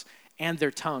mouths and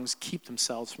their tongues keep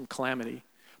themselves from calamity.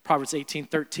 Proverbs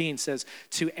 18:13 says,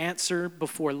 to answer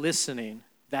before listening,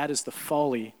 that is the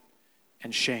folly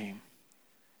and shame.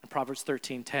 And Proverbs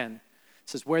 13:10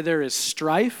 says, where there is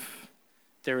strife,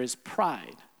 there is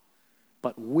pride,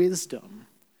 but wisdom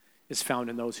is found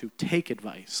in those who take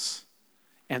advice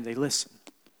and they listen.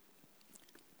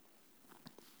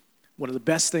 One of the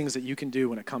best things that you can do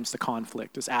when it comes to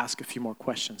conflict is ask a few more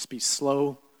questions. Be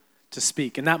slow to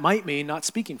speak. And that might mean not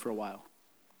speaking for a while.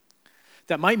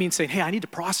 That might mean saying, hey, I need to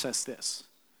process this.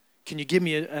 Can you give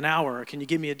me an hour, or can you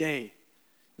give me a day in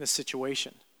this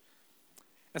situation?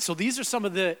 And so these are some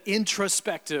of the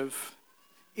introspective,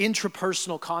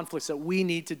 intrapersonal conflicts that we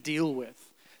need to deal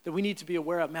with, that we need to be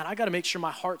aware of. Man, I got to make sure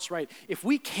my heart's right. If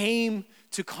we came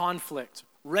to conflict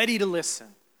ready to listen,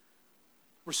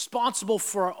 responsible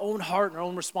for our own heart and our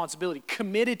own responsibility,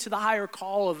 committed to the higher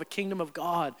call of the kingdom of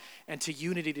God and to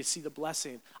unity to see the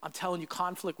blessing, I'm telling you,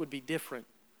 conflict would be different.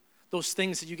 Those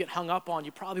things that you get hung up on,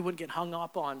 you probably wouldn't get hung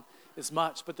up on as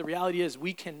much. But the reality is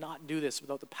we cannot do this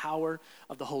without the power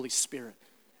of the Holy Spirit.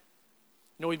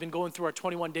 You know, we've been going through our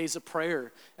 21 days of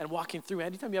prayer and walking through.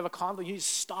 Anytime you have a conflict, you need to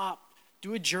stop,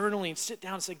 do a journaling, sit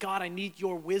down and say, God, I need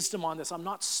your wisdom on this. I'm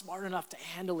not smart enough to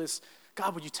handle this.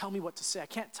 God, would you tell me what to say? I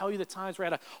can't tell you the times where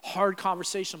I had a hard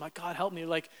conversation. I'm like, God, help me. You're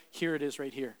like, here it is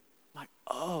right here. I'm like,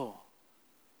 oh.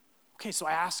 Okay, so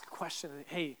I ask a question.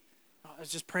 Hey, I was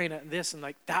just praying at this, and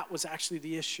like that was actually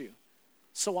the issue.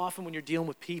 So often when you're dealing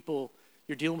with people,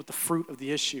 you're dealing with the fruit of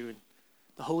the issue. And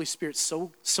the Holy Spirit's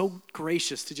so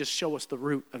gracious to just show us the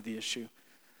root of the issue.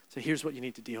 So here's what you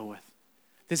need to deal with.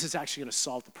 This is actually going to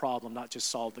solve the problem, not just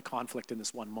solve the conflict in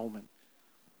this one moment.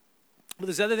 But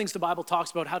there's other things the Bible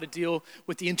talks about how to deal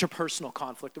with the interpersonal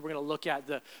conflict that we're going to look at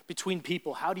between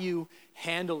people. How do you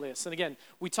handle this? And again,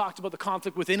 we talked about the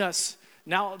conflict within us.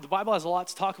 Now, the Bible has a lot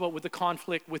to talk about with the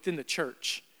conflict within the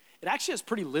church. It actually has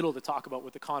pretty little to talk about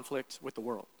with the conflict with the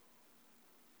world.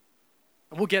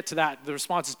 And we'll get to that. The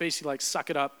response is basically like, suck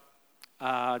it up.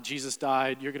 Jesus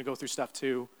died. You're going to go through stuff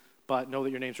too, but know that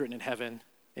your name's written in heaven.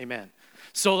 Amen.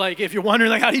 So like, if you're wondering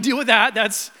like, how do you deal with that?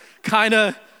 That's kind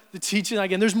of the teaching.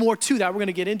 Again, there's more to that. We're going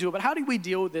to get into it. But how do we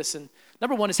deal with this? And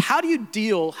number one is, how do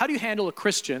you handle a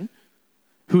Christian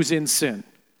who's in sin?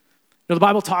 You know, the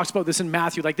Bible talks about this in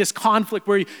Matthew, like this conflict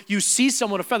where you see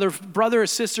someone, a fellow brother or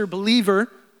sister, believer,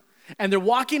 and they're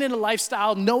walking in a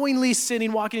lifestyle, knowingly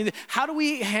sinning, walking in. How do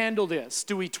we handle this?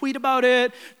 Do we tweet about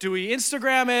it? Do we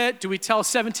Instagram it? Do we tell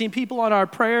 17 people on our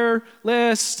prayer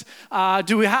list? How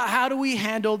do we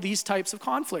handle these types of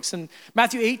conflicts? And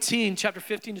Matthew 18, chapter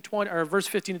 15 to 20, or verse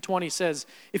 15 to 20 says,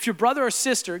 if your brother or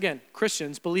sister, again,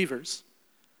 Christians, believers,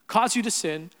 cause you to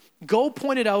sin, go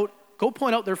point out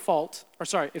their fault,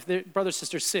 if their brother or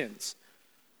sister sins.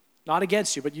 Not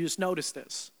against you, but you just notice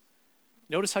this.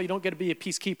 Notice how you don't get to be a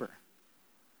peacekeeper.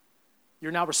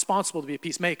 You're now responsible to be a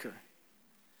peacemaker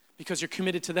because you're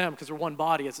committed to them because we're one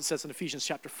body, as it says in Ephesians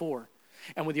chapter 4.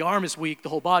 And when the arm is weak, the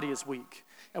whole body is weak.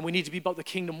 And we need to be about the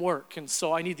kingdom work. And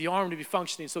so I need the arm to be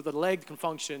functioning so that the leg can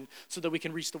function so that we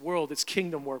can reach the world. It's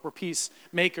kingdom work. We're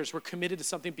peacemakers. We're committed to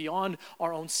something beyond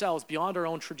our own selves, beyond our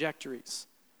own trajectories.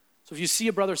 So if you see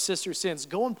a brother or sister who sins,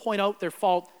 go and point out their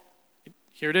fault.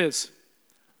 Here it is.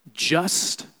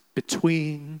 Just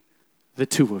between the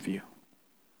two of you.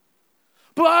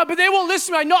 But they won't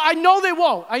listen to me. I know they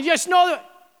won't. I just know that.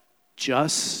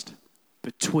 Just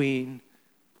between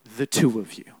the two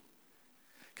of you.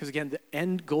 Because again, the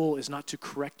end goal is not to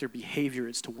correct their behavior.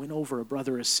 It's to win over a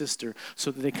brother or sister so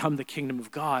that they come to the kingdom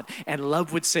of God. And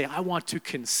love would say, I want to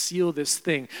conceal this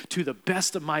thing to the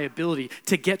best of my ability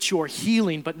to get your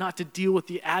healing, but not to deal with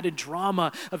the added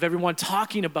drama of everyone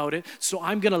talking about it. So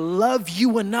I'm going to love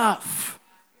you enough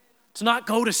to not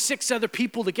go to 6 other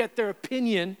people to get their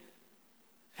opinion.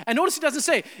 And notice it doesn't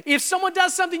say, if someone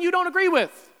does something you don't agree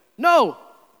with. No.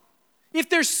 If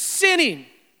they're sinning,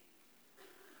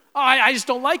 I just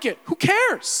don't like it. Who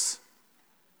cares?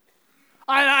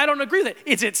 I don't agree with it.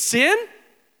 Is it sin?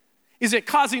 Is it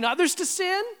causing others to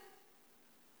sin?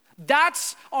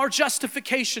 That's our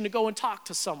justification to go and talk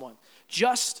to someone.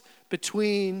 Just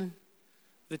between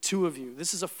the two of you.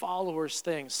 This is a follower's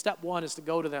thing. Step one is to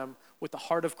go to them with the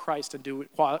heart of Christ and do it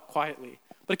quietly.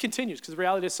 But it continues, because the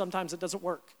reality is sometimes it doesn't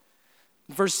work.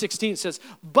 Verse 16 says,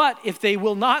 but if they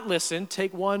will not listen,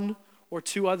 take one or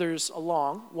two others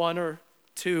along, one or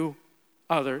two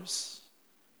others,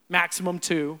 maximum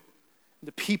two.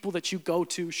 The people that you go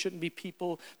to shouldn't be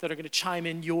people that are going to chime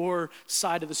in your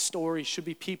side of the story. Should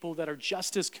be people that are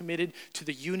just as committed to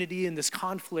the unity in this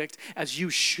conflict as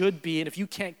you should be. And if you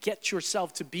can't get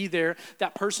yourself to be there,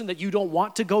 that person that you don't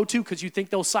want to go to because you think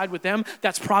they'll side with them,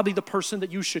 that's probably the person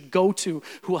that you should go to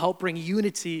who will help bring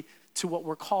unity to what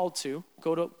we're called to.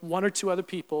 Go to one or two other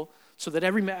people so that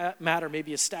every matter may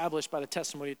be established by the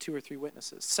testimony of two or three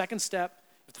witnesses. Second step,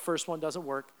 if the first one doesn't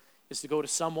work, is to go to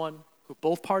someone who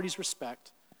both parties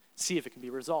respect, see if it can be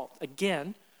resolved.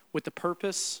 Again, with the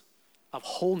purpose of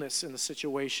wholeness in the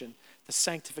situation, the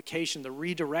sanctification, the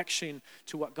redirection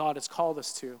to what God has called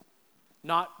us to,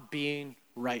 not being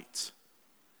right.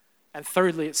 And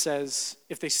thirdly, it says,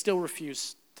 if they still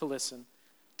refuse to listen,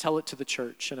 tell it to the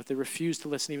church. And if they refuse to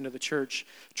listen even to the church,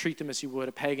 treat them as you would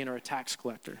a pagan or a tax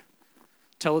collector.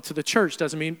 Tell it to the church.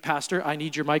 Doesn't mean, Pastor, I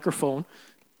need your microphone.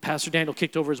 Pastor Daniel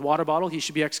kicked over his water bottle. He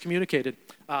should be excommunicated.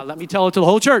 Let me tell it to the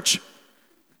whole church.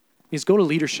 Is go to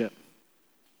leadership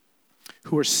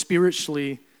who are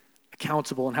spiritually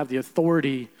accountable and have the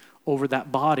authority over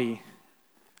that body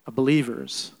of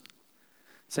believers.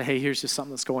 Say, hey, here's just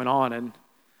something that's going on. And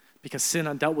because sin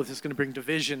undealt with is going to bring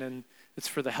division, and it's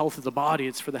for the health of the body.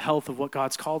 It's for the health of what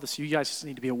God's called us. You guys just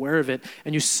need to be aware of it,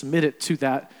 and you submit it to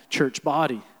that church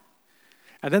body.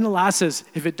 And then the last says,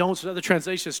 if it don't, so other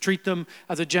translations treat them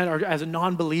as a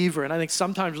non-believer. And I think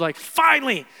sometimes like,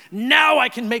 finally, now I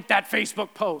can make that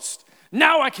Facebook post.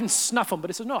 Now I can snuff them.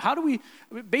 But it says, no, how do we,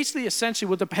 basically, essentially,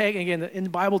 with the pagan, again, in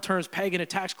Bible terms, pagan, a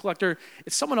tax collector,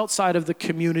 it's someone outside of the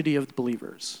community of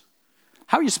believers.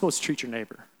 How are you supposed to treat your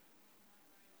neighbor?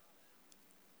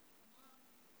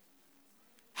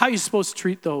 How are you supposed to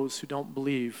treat those who don't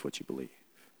believe what you believe?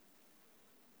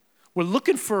 We're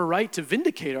looking for a right to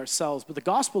vindicate ourselves, but the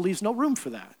gospel leaves no room for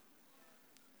that.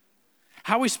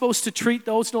 How are we supposed to treat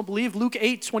those who don't believe? Luke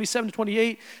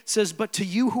 8:27-28 says, but to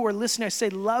you who are listening, I say,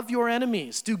 love your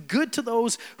enemies. Do good to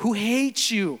those who hate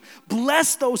you.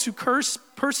 Bless those who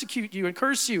persecute you and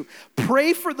curse you.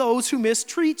 Pray for those who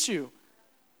mistreat you.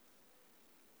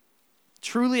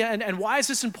 Truly, and why is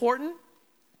this important?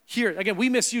 Here, again, we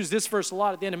misuse this verse a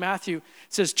lot at the end of Matthew. It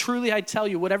says, truly I tell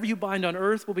you, whatever you bind on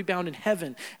earth will be bound in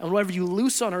heaven, and whatever you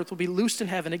loose on earth will be loosed in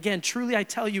heaven. Again, truly I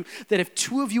tell you that if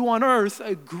two of you on earth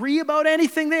agree about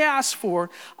anything they ask for,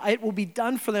 it will be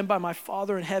done for them by my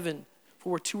Father in heaven. For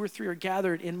where two or three are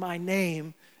gathered in my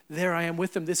name, there I am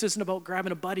with them. This isn't about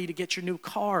grabbing a buddy to get your new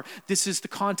car. This is the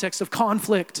context of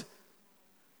conflict.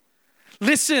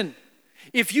 Listen.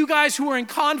 If you guys who are in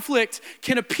conflict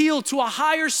can appeal to a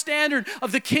higher standard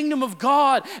of the kingdom of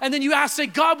God, and then you ask, say,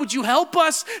 God, would you help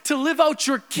us to live out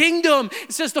your kingdom?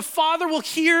 It says the Father will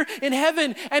hear in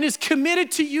heaven and is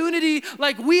committed to unity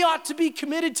like we ought to be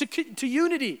committed to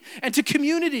unity and to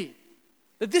community.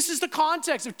 That this is the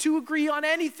context of to agree on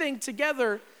anything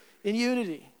together in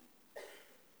unity.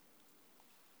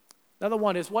 Another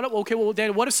one is,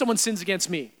 Daniel, what if someone sins against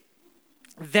me?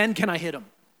 Then can I hit him?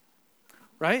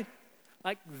 Right?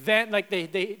 Like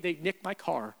they nicked my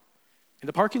car in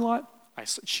the parking lot.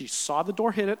 She saw the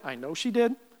door hit it. I know she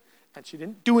did. And she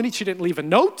didn't do anything. She didn't leave a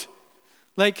note.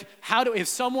 Like, if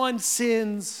someone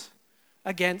sins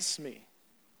against me,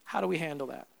 how do we handle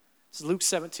that? This is Luke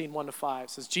 17:1-5. It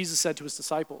says, Jesus said to his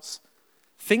disciples,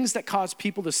 things that cause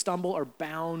people to stumble are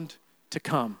bound to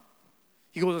come.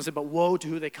 He goes on and says, but woe to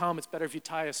who they come. It's better if you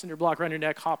tie a cinder block around your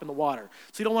neck, hop in the water.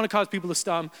 So you don't want to cause people to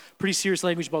stumble. Pretty serious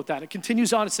language about that. It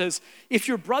continues on. It says, if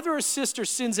your brother or sister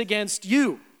sins against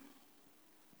you,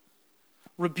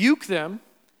 rebuke them.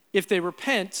 If they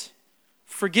repent,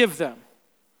 forgive them.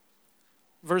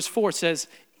 Verse 4 says,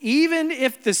 even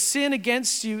if they sin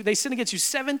against you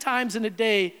 7 times in a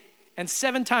day, and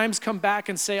 7 times come back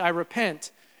and say, I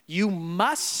repent, you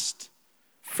must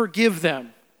forgive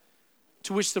them.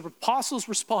 To which the apostles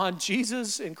respond,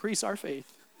 Jesus, increase our faith.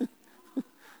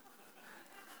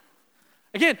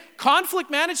 Again,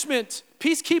 conflict management,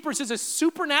 peacekeepers is a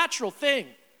supernatural thing.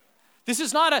 This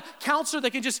is not a counselor that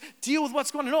can just deal with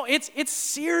what's going on. No, it's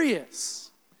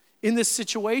serious in this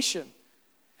situation.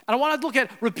 And I want to look at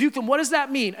rebuke them. What does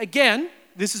that mean? Again,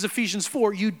 this is Ephesians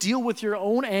 4. You deal with your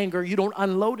own anger. You don't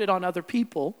unload it on other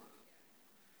people.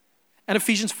 And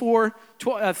Ephesians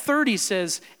 4:30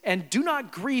 says, and do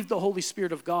not grieve the Holy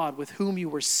Spirit of God with whom you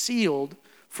were sealed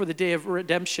for the day of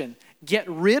redemption. Get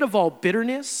rid of all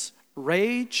bitterness,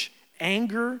 rage,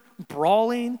 anger,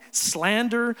 brawling,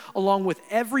 slander, along with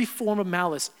every form of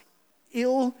malice,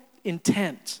 ill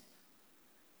intent.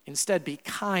 Instead, be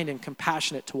kind and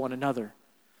compassionate to one another.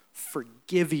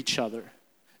 Forgive each other,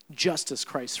 just as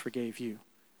Christ forgave you.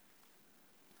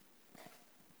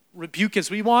 Rebuke as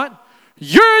we want.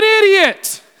 You're an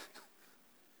idiot.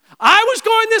 I was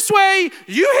going this way.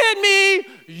 You hit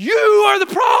me. You are the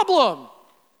problem.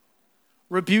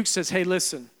 Rebuke says, hey,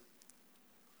 listen.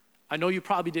 I know you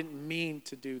probably didn't mean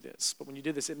to do this, but when you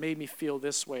did this, it made me feel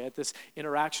this way. At this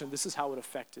interaction, this is how it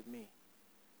affected me.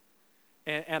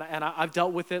 And I've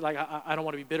dealt with it. Like, I don't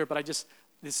want to be bitter, but this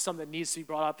is something that needs to be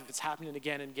brought up if it's happening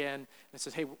again and again. And it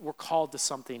says, hey, we're called to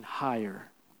something higher.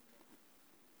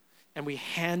 And we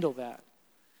handle that.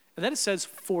 And then it says,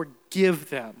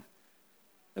 forgive them.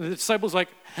 And the disciples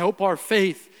help our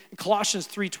faith. In Colossians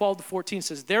 3:12-14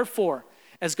 says, therefore,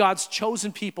 as God's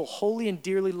chosen people, holy and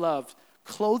dearly loved,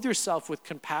 clothe yourself with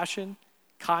compassion,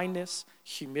 kindness,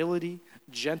 humility,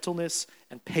 gentleness,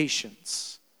 and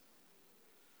patience.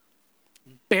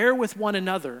 Bear with one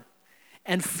another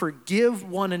and forgive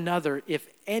one another if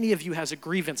any of you has a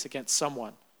grievance against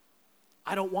someone.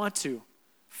 I don't want to.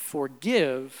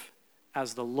 Forgive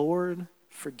as the Lord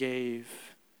forgave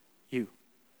you.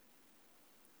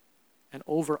 And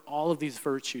over all of these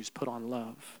virtues, put on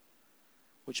love,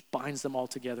 which binds them all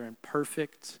together in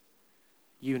perfect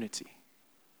unity.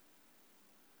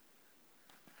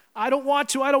 I don't want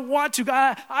to.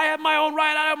 God, I have my own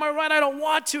right. I don't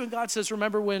want to. And God says,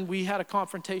 remember when we had a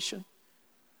confrontation?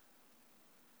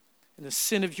 And the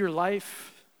sin of your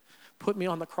life put me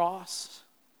on the cross.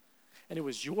 And it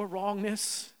was your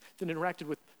wrongness that interacted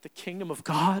with the kingdom of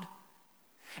God.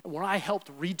 And when I helped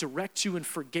redirect you and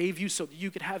forgave you so that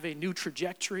you could have a new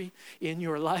trajectory in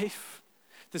your life,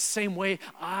 the same way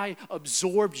I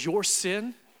absorbed your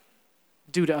sin,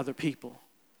 do to other people.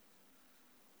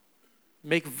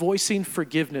 Make voicing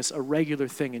forgiveness a regular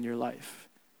thing in your life.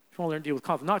 If you want to learn to deal with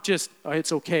conflict, not just, oh,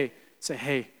 it's okay. Say,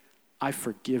 hey, I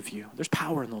forgive you. There's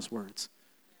power in those words.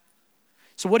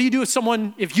 So what do you do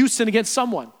if you sin against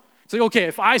someone? It's like, okay,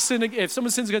 if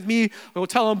someone sins against me, I will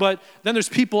tell them, but then there's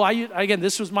people, again,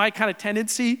 this was my kind of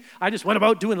tendency. I just went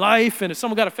about doing life, and if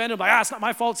someone got offended, I'm like, it's not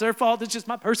my fault, it's their fault, it's just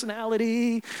my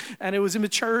personality, and it was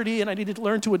immaturity, and I needed to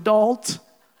learn to adult.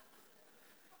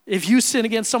 If you sin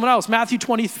against someone else, Matthew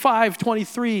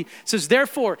 25:23 says,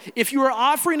 therefore, if you are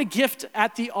offering a gift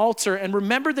at the altar and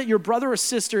remember that your brother or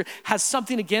sister has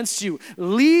something against you,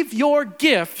 leave your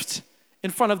gift in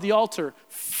front of the altar.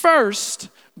 First,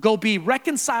 go be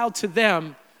reconciled to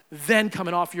them, then come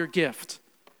and offer your gift.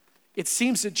 It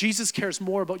seems that Jesus cares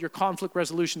more about your conflict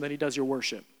resolution than he does your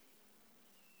worship.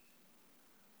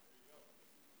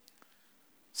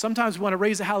 Sometimes we want to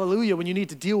raise a hallelujah when you need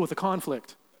to deal with a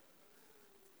conflict.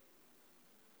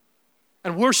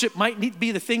 And worship might need to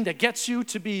be the thing that gets you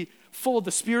to be full of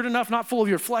the Spirit enough, not full of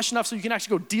your flesh enough, so you can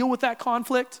actually go deal with that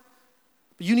conflict.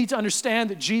 But you need to understand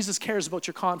that Jesus cares about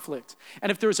your conflict.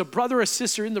 And if there's a brother or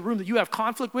sister in the room that you have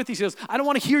conflict with, he says, I don't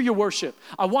want to hear your worship.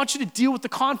 I want you to deal with the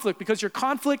conflict because your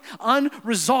conflict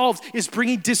unresolved is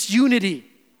bringing disunity.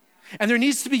 And there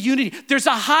needs to be unity. There's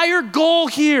a higher goal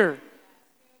here.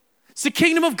 It's the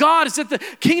kingdom of God. It's that the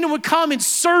kingdom would come in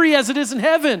Surrey as it is in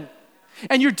heaven.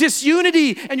 And your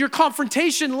disunity and your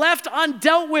confrontation left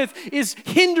undealt with is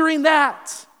hindering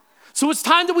that. So it's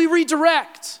time that we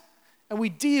redirect and we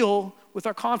deal with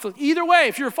our conflict. Either way,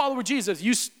 if you're a follower of Jesus,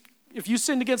 if you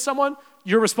sinned against someone,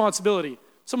 your responsibility.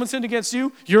 Someone sinned against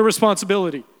you, your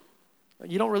responsibility.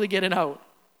 You don't really get it out.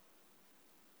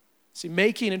 See,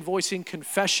 making and voicing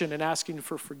confession and asking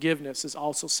for forgiveness is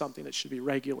also something that should be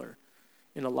regular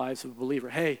in the lives of a believer.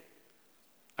 Hey,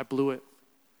 I blew it.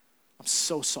 I'm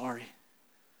so sorry.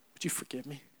 Would you forgive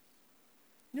me?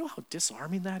 You know how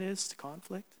disarming that is to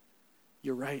conflict?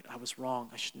 You're right, I was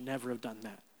wrong. I should never have done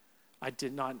that. I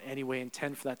did not in any way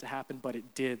intend for that to happen, but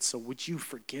it did. So would you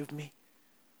forgive me?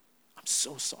 I'm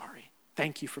so sorry.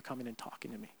 Thank you for coming and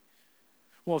talking to me.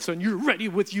 Well, all of a sudden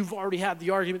you've already had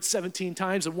the argument 17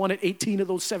 times and won it 18 of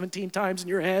those 17 times in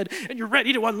your head, and you're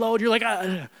ready to unload. You're like,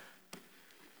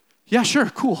 yeah, sure,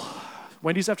 cool.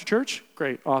 Wendy's after church?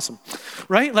 Great, awesome.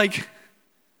 Right? Like,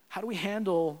 how do we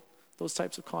handle those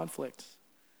types of conflict?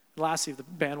 And lastly, if the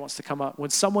band wants to come up,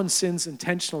 when someone sins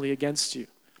intentionally against you,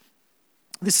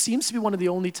 this seems to be one of the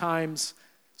only times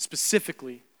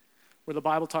specifically where where the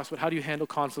Bible talks about how do you handle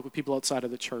conflict with people outside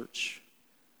of the church.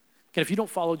 Again, if you don't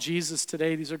follow Jesus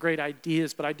today, these are great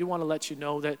ideas, but I do want to let you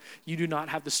know that you do not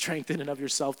have the strength in and of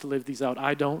yourself to live these out.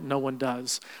 I don't, no one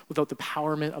does. Without the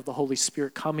empowerment of the Holy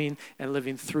Spirit coming and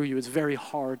living through you, it's very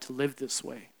hard to live this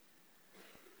way.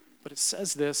 But it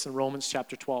says this in Romans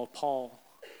chapter 12, Paul,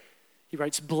 he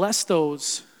writes, bless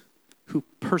those who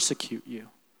persecute you.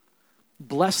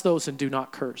 Bless those and do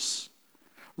not curse.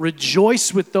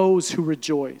 Rejoice with those who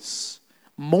rejoice.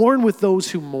 Mourn with those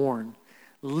who mourn.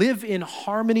 Live in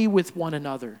harmony with one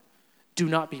another. Do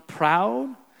not be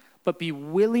proud, but be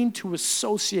willing to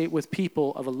associate with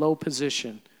people of a low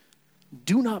position.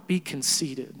 Do not be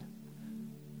conceited.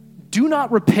 Do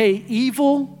not repay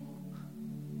anyone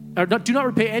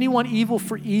evil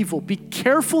for evil. Be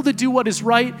careful to do what is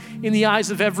right in the eyes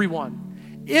of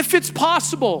everyone. If it's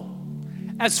possible,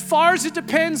 as far as it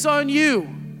depends on you,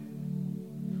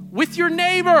 with your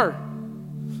neighbor,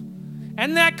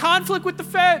 and that conflict with the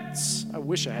fence. I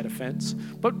wish I had a fence,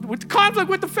 but with the conflict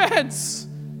with the fence,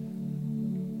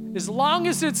 as long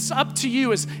as it's up to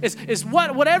you,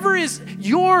 whatever is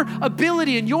your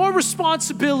ability and your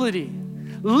responsibility,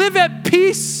 live at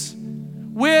peace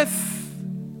with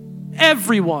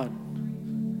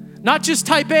everyone. Not just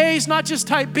type A's, not just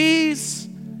type B's.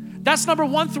 That's number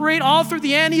 1 through 8, all through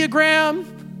the Enneagram.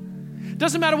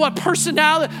 Doesn't matter what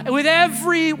personality, with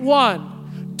everyone.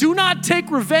 Do not take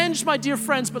revenge, my dear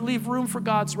friends, but leave room for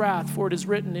God's wrath. For it is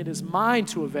written, it is mine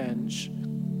to avenge.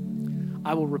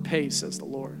 I will repay, says the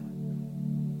Lord.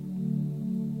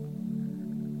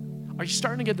 Are you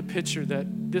starting to get the picture that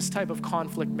this type of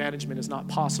conflict management is not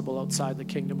possible outside the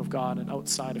kingdom of God and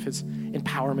outside of his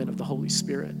empowerment of the Holy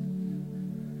Spirit?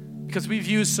 Because we've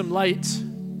used some light,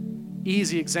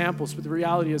 easy examples, but the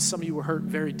reality is some of you were hurt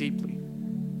very deeply.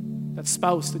 That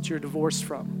spouse that you're divorced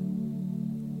from,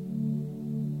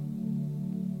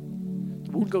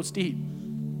 the wound goes deep.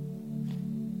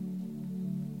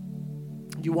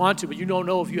 You want to, but you don't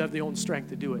know if you have the own strength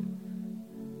to do it.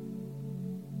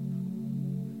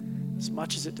 As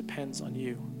much as it depends on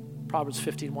you. Proverbs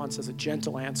 15:1 says, a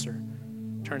gentle answer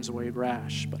turns away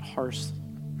wrath, but harsh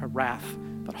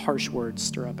words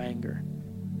stir up anger.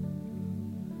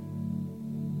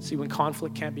 See, when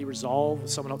conflict can't be resolved with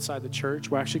someone outside the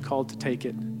church, we're actually called to take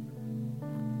it.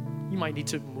 You might need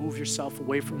to move yourself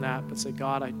away from that, but say,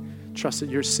 God, I trust that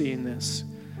you're seeing this.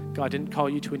 God didn't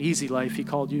call you to an easy life. He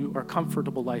called you, or a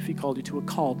comfortable life. He called you to a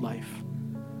called life.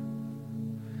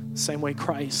 The same way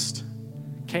Christ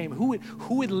came. Who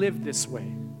would live this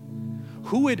way?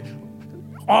 Who would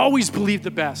always believe the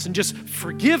best and just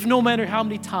forgive no matter how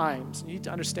many times? You need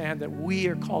to understand that we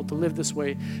are called to live this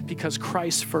way because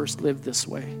Christ first lived this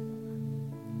way.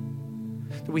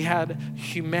 That we had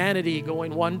humanity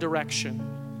going one direction.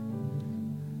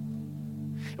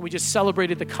 And we just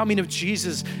celebrated the coming of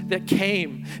Jesus that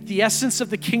came. The essence of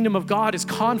the kingdom of God is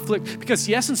conflict, because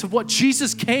the essence of what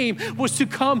Jesus came was to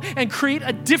come and create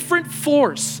a different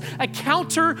force, a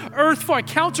counter-earth force, a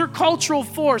counter-cultural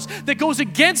force that goes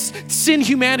against sin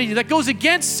humanity, that goes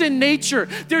against sin nature.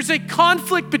 There's a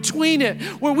conflict between it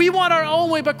where we want our own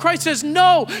way, but Christ says,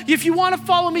 no, if you want to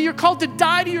follow me, you're called to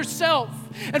die to yourself.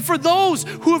 And for those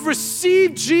who have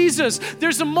received Jesus,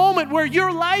 there's a moment where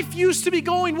your life used to be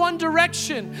going one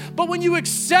direction. But when you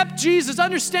accept Jesus,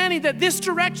 understanding that this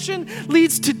direction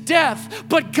leads to death,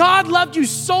 but God loved you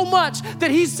so much that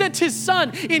he sent his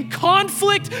son in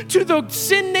conflict to the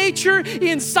sin nature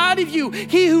inside of you.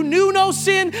 He who knew no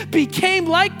sin became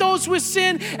like those with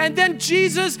sin. And then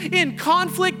Jesus in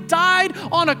conflict died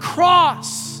on a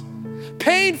cross,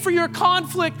 paid for your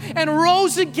conflict, and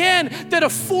rose again, that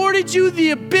afforded you the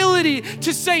ability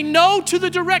to say no to the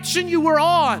direction you were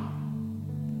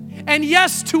on and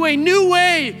yes to a new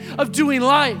way of doing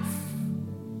life.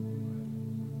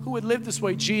 Who would live this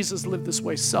way? Jesus lived this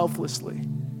way selflessly,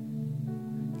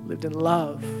 lived in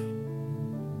love.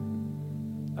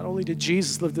 Not only did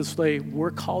Jesus live this way, we're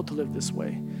called to live this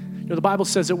way. You know, the Bible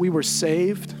says that we were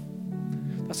saved.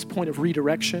 That's the point of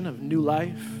redirection, of new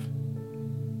life.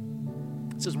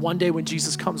 It says one day when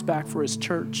Jesus comes back for his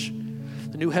church,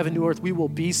 the new heaven, new earth, we will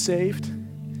be saved.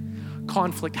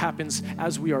 Conflict happens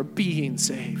as we are being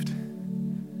saved.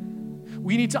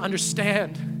 We need to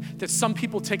understand that some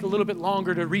people take a little bit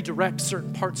longer to redirect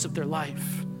certain parts of their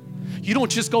life. You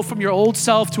don't just go from your old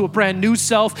self to a brand new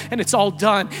self and it's all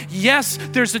done. Yes,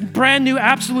 there's a brand new,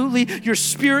 absolutely, your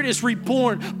spirit is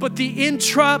reborn, but the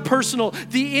intrapersonal,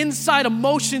 the inside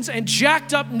emotions and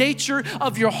jacked up nature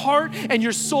of your heart and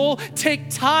your soul take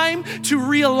time to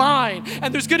realign.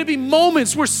 And there's gonna be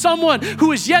moments where someone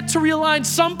who is yet to realign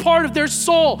some part of their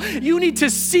soul, you need to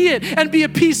see it and be a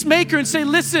peacemaker and say,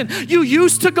 listen, you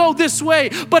used to go this way,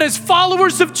 but as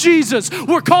followers of Jesus,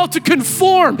 we're called to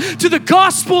conform to the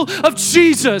gospel of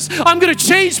Jesus. I'm going to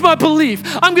change my belief.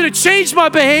 I'm going to change my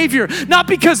behavior, not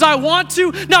because I want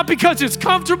to, not because it's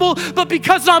comfortable, but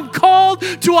because I'm called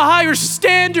to a higher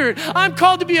standard. I'm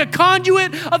called to be a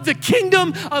conduit of the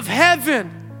kingdom of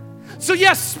heaven. So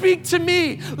yes, speak to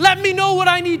me. Let me know what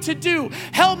I need to do.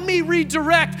 Help me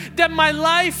redirect that my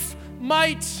life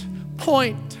might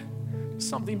point to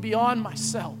something beyond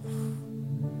myself.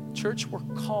 Church, we're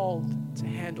called to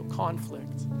handle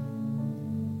conflict.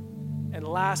 And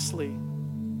lastly,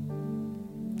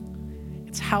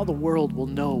 it's how the world will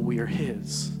know we are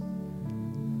His.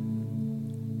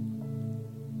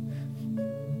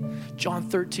 John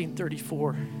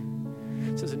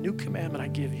 13:34 says, a new commandment I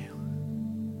give you.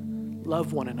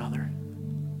 Love one another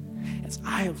as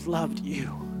I have loved you,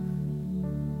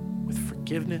 with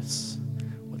forgiveness,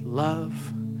 with love,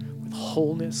 with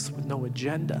wholeness, with no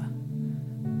agenda.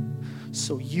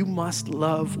 So you must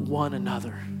love one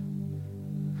another.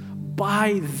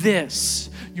 By this,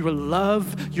 your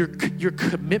love, your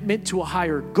commitment to a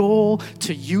higher goal,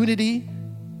 to unity,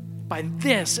 by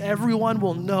this, everyone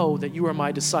will know that you are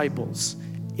my disciples,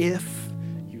 if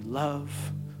you love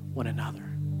one another.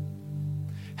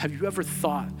 Have you ever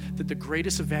thought that the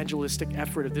greatest evangelistic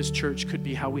effort of this church could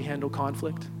be how we handle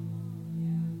conflict?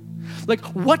 Like,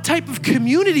 what type of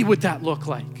community would that look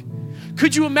like?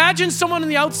 Could you imagine someone on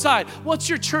the outside? What's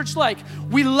your church like?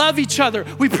 We love each other.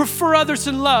 We prefer others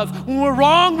in love. When we're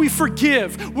wrong, we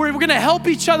forgive. We're going to help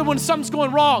each other when something's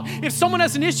going wrong. If someone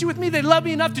has an issue with me, they love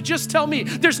me enough to just tell me.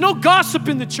 There's no gossip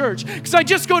in the church because I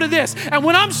just go to this. And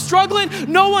when I'm struggling,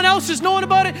 no one else is knowing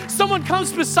about it. Someone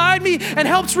comes beside me and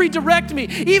helps redirect me.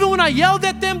 Even when I yelled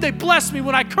at them, they blessed me.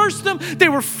 When I cursed them, they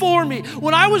were for me.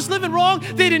 When I was living wrong,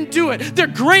 they didn't do it. They're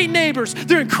great neighbors.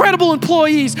 They're incredible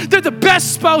employees. They're the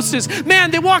best spouses.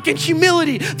 Man, they walk in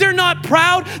humility. They're not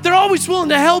proud. They're always willing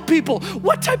to help people.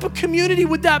 What type of community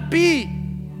would that be?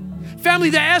 Family,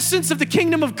 the essence of the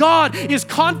kingdom of God is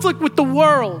conflict with the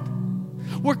world.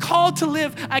 We're called to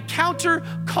live a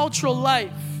counter-cultural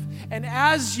life. And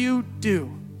as you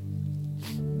do,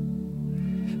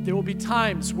 there will be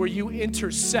times where you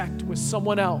intersect with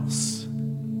someone else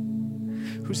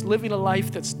who's living a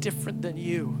life that's different than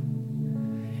you.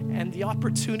 And the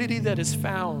opportunity that is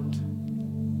found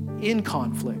in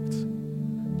conflict,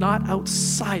 not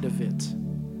outside of it,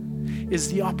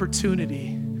 is the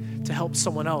opportunity to help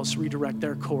someone else redirect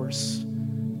their course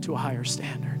to a higher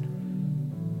standard.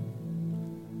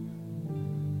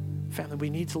 Family,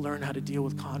 we need to learn how to deal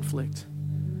with conflict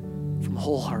from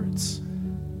whole hearts.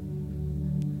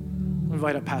 I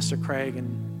invite up Pastor Craig,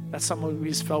 and that's something we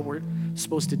just felt we're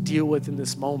supposed to deal with in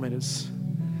this moment, is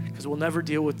because we'll never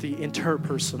deal with the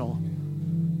interpersonal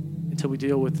until we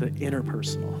deal with the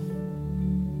interpersonal.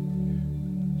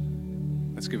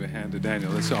 Let's give a hand to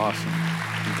Daniel. That's awesome.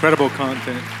 Incredible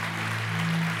content.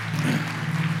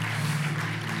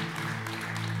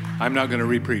 I'm not going to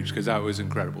re-preach because that was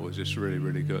incredible. It was just really,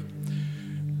 really good.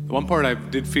 The one part I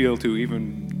did feel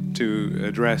to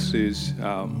address is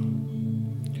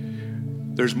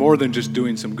there's more than just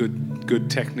doing some good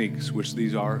techniques, which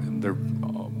these are, and they're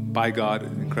by God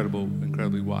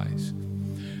incredibly wise.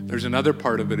 There's another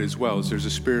part of it as well. Is there's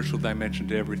a spiritual dimension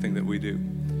to everything that we do.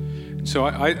 So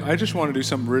I just want to do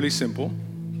something really simple,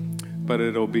 but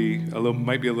it'll be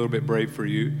might be a little bit brave for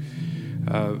you.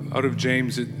 Out of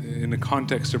James, in the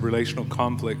context of relational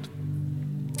conflict,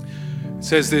 it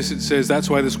says this. It says,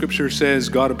 that's why the scripture says,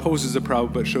 God opposes the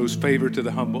proud but shows favor to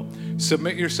the humble.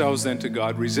 Submit yourselves then to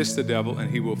God, resist the devil,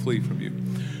 and he will flee from you.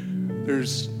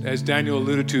 There's, as Daniel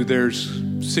alluded to, there's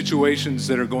situations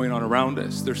that are going on around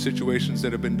us. There's situations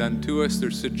that have been done to us.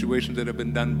 There's situations that have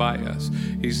been done by us.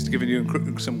 He's given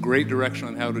you some great direction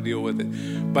on how to deal with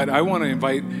it. But I want to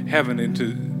invite heaven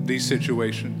into these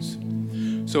situations.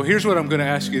 So here's what I'm going to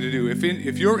ask you to do.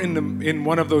 If you're in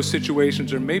one of those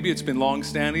situations, or maybe it's been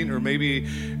long-standing, or maybe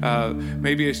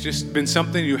it's just been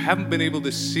something you haven't been able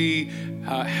to see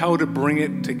how to bring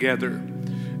it together.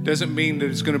 Doesn't mean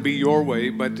that it's going to be your way,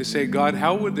 but to say, God,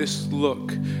 how would this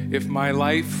look if my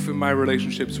life and my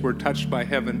relationships were touched by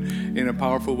heaven in a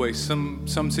powerful way? Some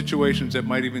situations that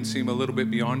might even seem a little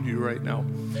bit beyond you right now.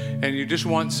 And you just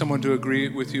want someone to agree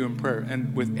with you in prayer.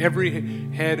 And with every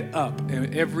head up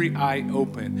and every eye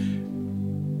open,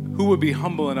 who would be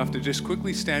humble enough to just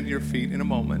quickly stand to your feet in a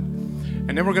moment.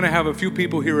 And then we're going to have a few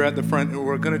people here at the front who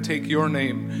are going to take your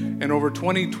name. And over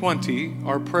 2020,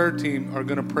 our prayer team are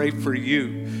going to pray for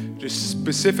you, just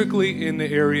specifically in the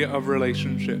area of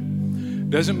relationship.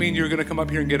 Doesn't mean you're going to come up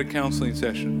here and get a counseling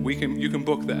session. You can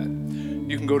book that.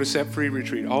 You can go to Set Free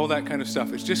Retreat, all that kind of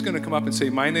stuff. It's just going to come up and say,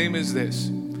 my name is this.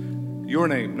 Your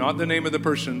name, not the name of the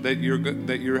person that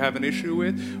you're having issue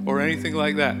with or anything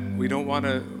like that. We don't want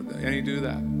to do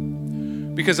that.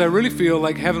 Because I really feel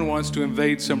like heaven wants to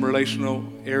invade some relational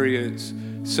areas.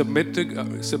 Submit to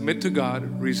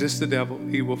God, resist the devil,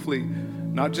 he will flee.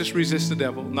 Not just resist the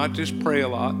devil, not just pray a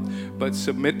lot, but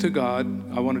submit to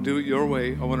God. I want to do it your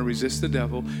way. I want to resist the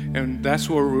devil. And that's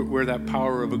where that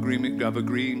power of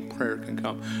agreeing prayer can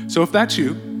come. So if that's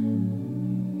you,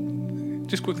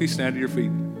 just quickly stand to your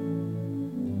feet.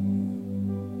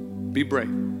 Be brave.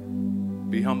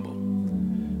 Be humble.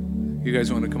 You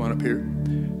guys want to come on up here?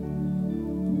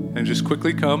 And just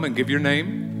quickly come and give your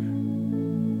name.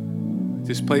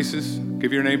 Just places.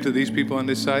 Give your name to these people on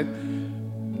this side.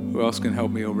 Who else can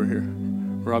help me over here?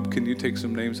 Rob, can you take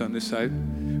some names on this side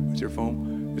with your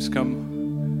phone? Just come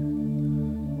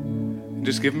and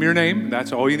just give them your name.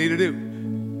 That's all you need to do.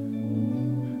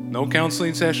 No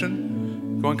counseling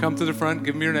session. Go and come to the front,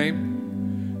 give them your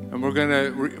name. And we're going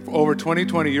to, over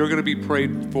 2020, you're going to be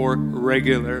prayed for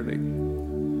regularly.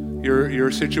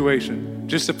 Your situation.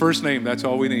 Just the first name, that's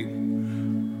all we need.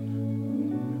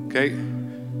 Okay?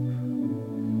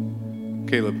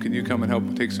 Caleb, can you come and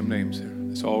help take some names there?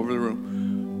 It's all over the room.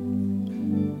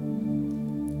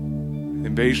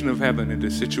 Invasion of heaven into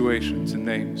situations and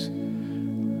names.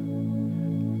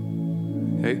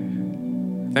 Okay?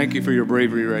 Thank you for your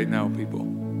bravery right now, people.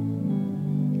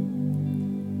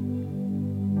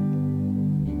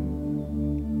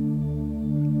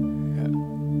 Yeah.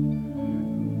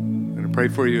 I'm going to pray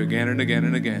for you again and again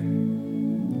and again.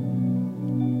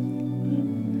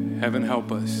 Heaven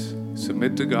help us.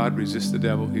 Submit to God, resist the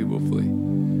devil, he will flee.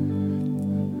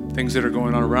 Things that are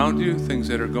going on around you, things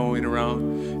that are going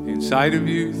around inside of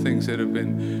you, things that have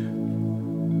been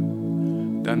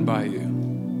done by you.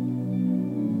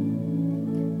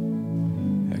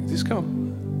 Yeah, just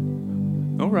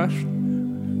come. No rush.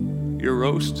 Your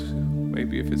roast,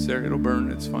 maybe if it's there, it'll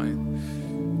burn, it's fine.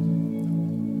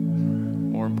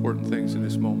 More important things in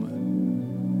this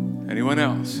moment. Anyone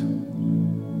else?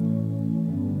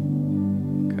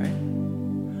 Okay. I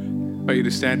invite you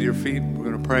to stand to your feet. We're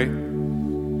going to pray.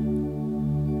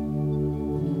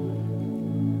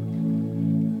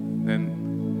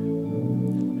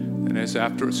 As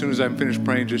soon as I'm finished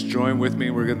praying, just join with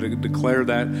me. We're going to declare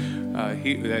that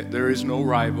that there is no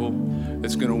rival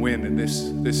that's going to win in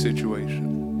this situation.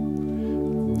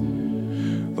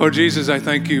 Lord Jesus, I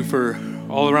thank you for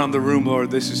all around the room,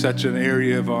 Lord. This is such an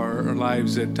area of our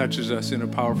lives that touches us in a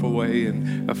powerful way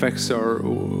and affects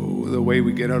the way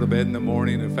we get out of bed in the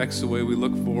morning, affects the way we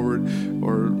look forward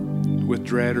or with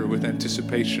dread or with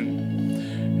anticipation.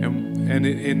 And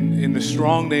in the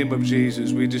strong name of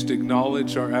Jesus, we just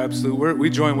acknowledge our absolute, we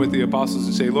join with the apostles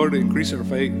and say, Lord, increase our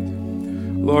faith.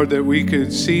 Lord, that we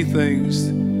could see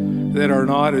things that are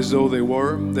not as though they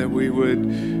were, that we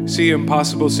would see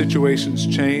impossible situations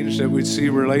change, that we'd see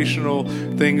relational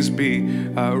things be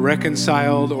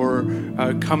reconciled or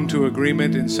come to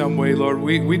agreement in some way. Lord,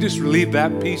 we just leave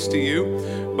that piece to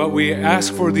you, but we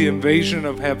ask for the invasion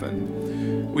of heaven.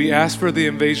 We ask for the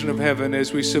invasion of heaven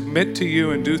as we submit to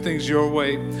you and do things your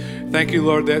way. Thank you,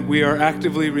 Lord, that we are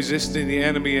actively resisting the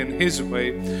enemy in his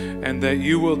way and that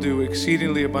you will do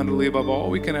exceedingly abundantly above all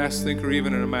we can ask, think, or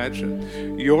even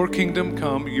imagine. Your kingdom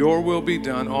come, your will be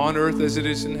done on earth as it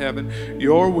is in heaven.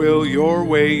 Your will, your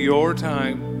way, your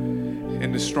time.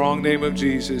 In the strong name of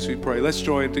Jesus, we pray. Let's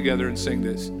join together and sing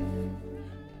this.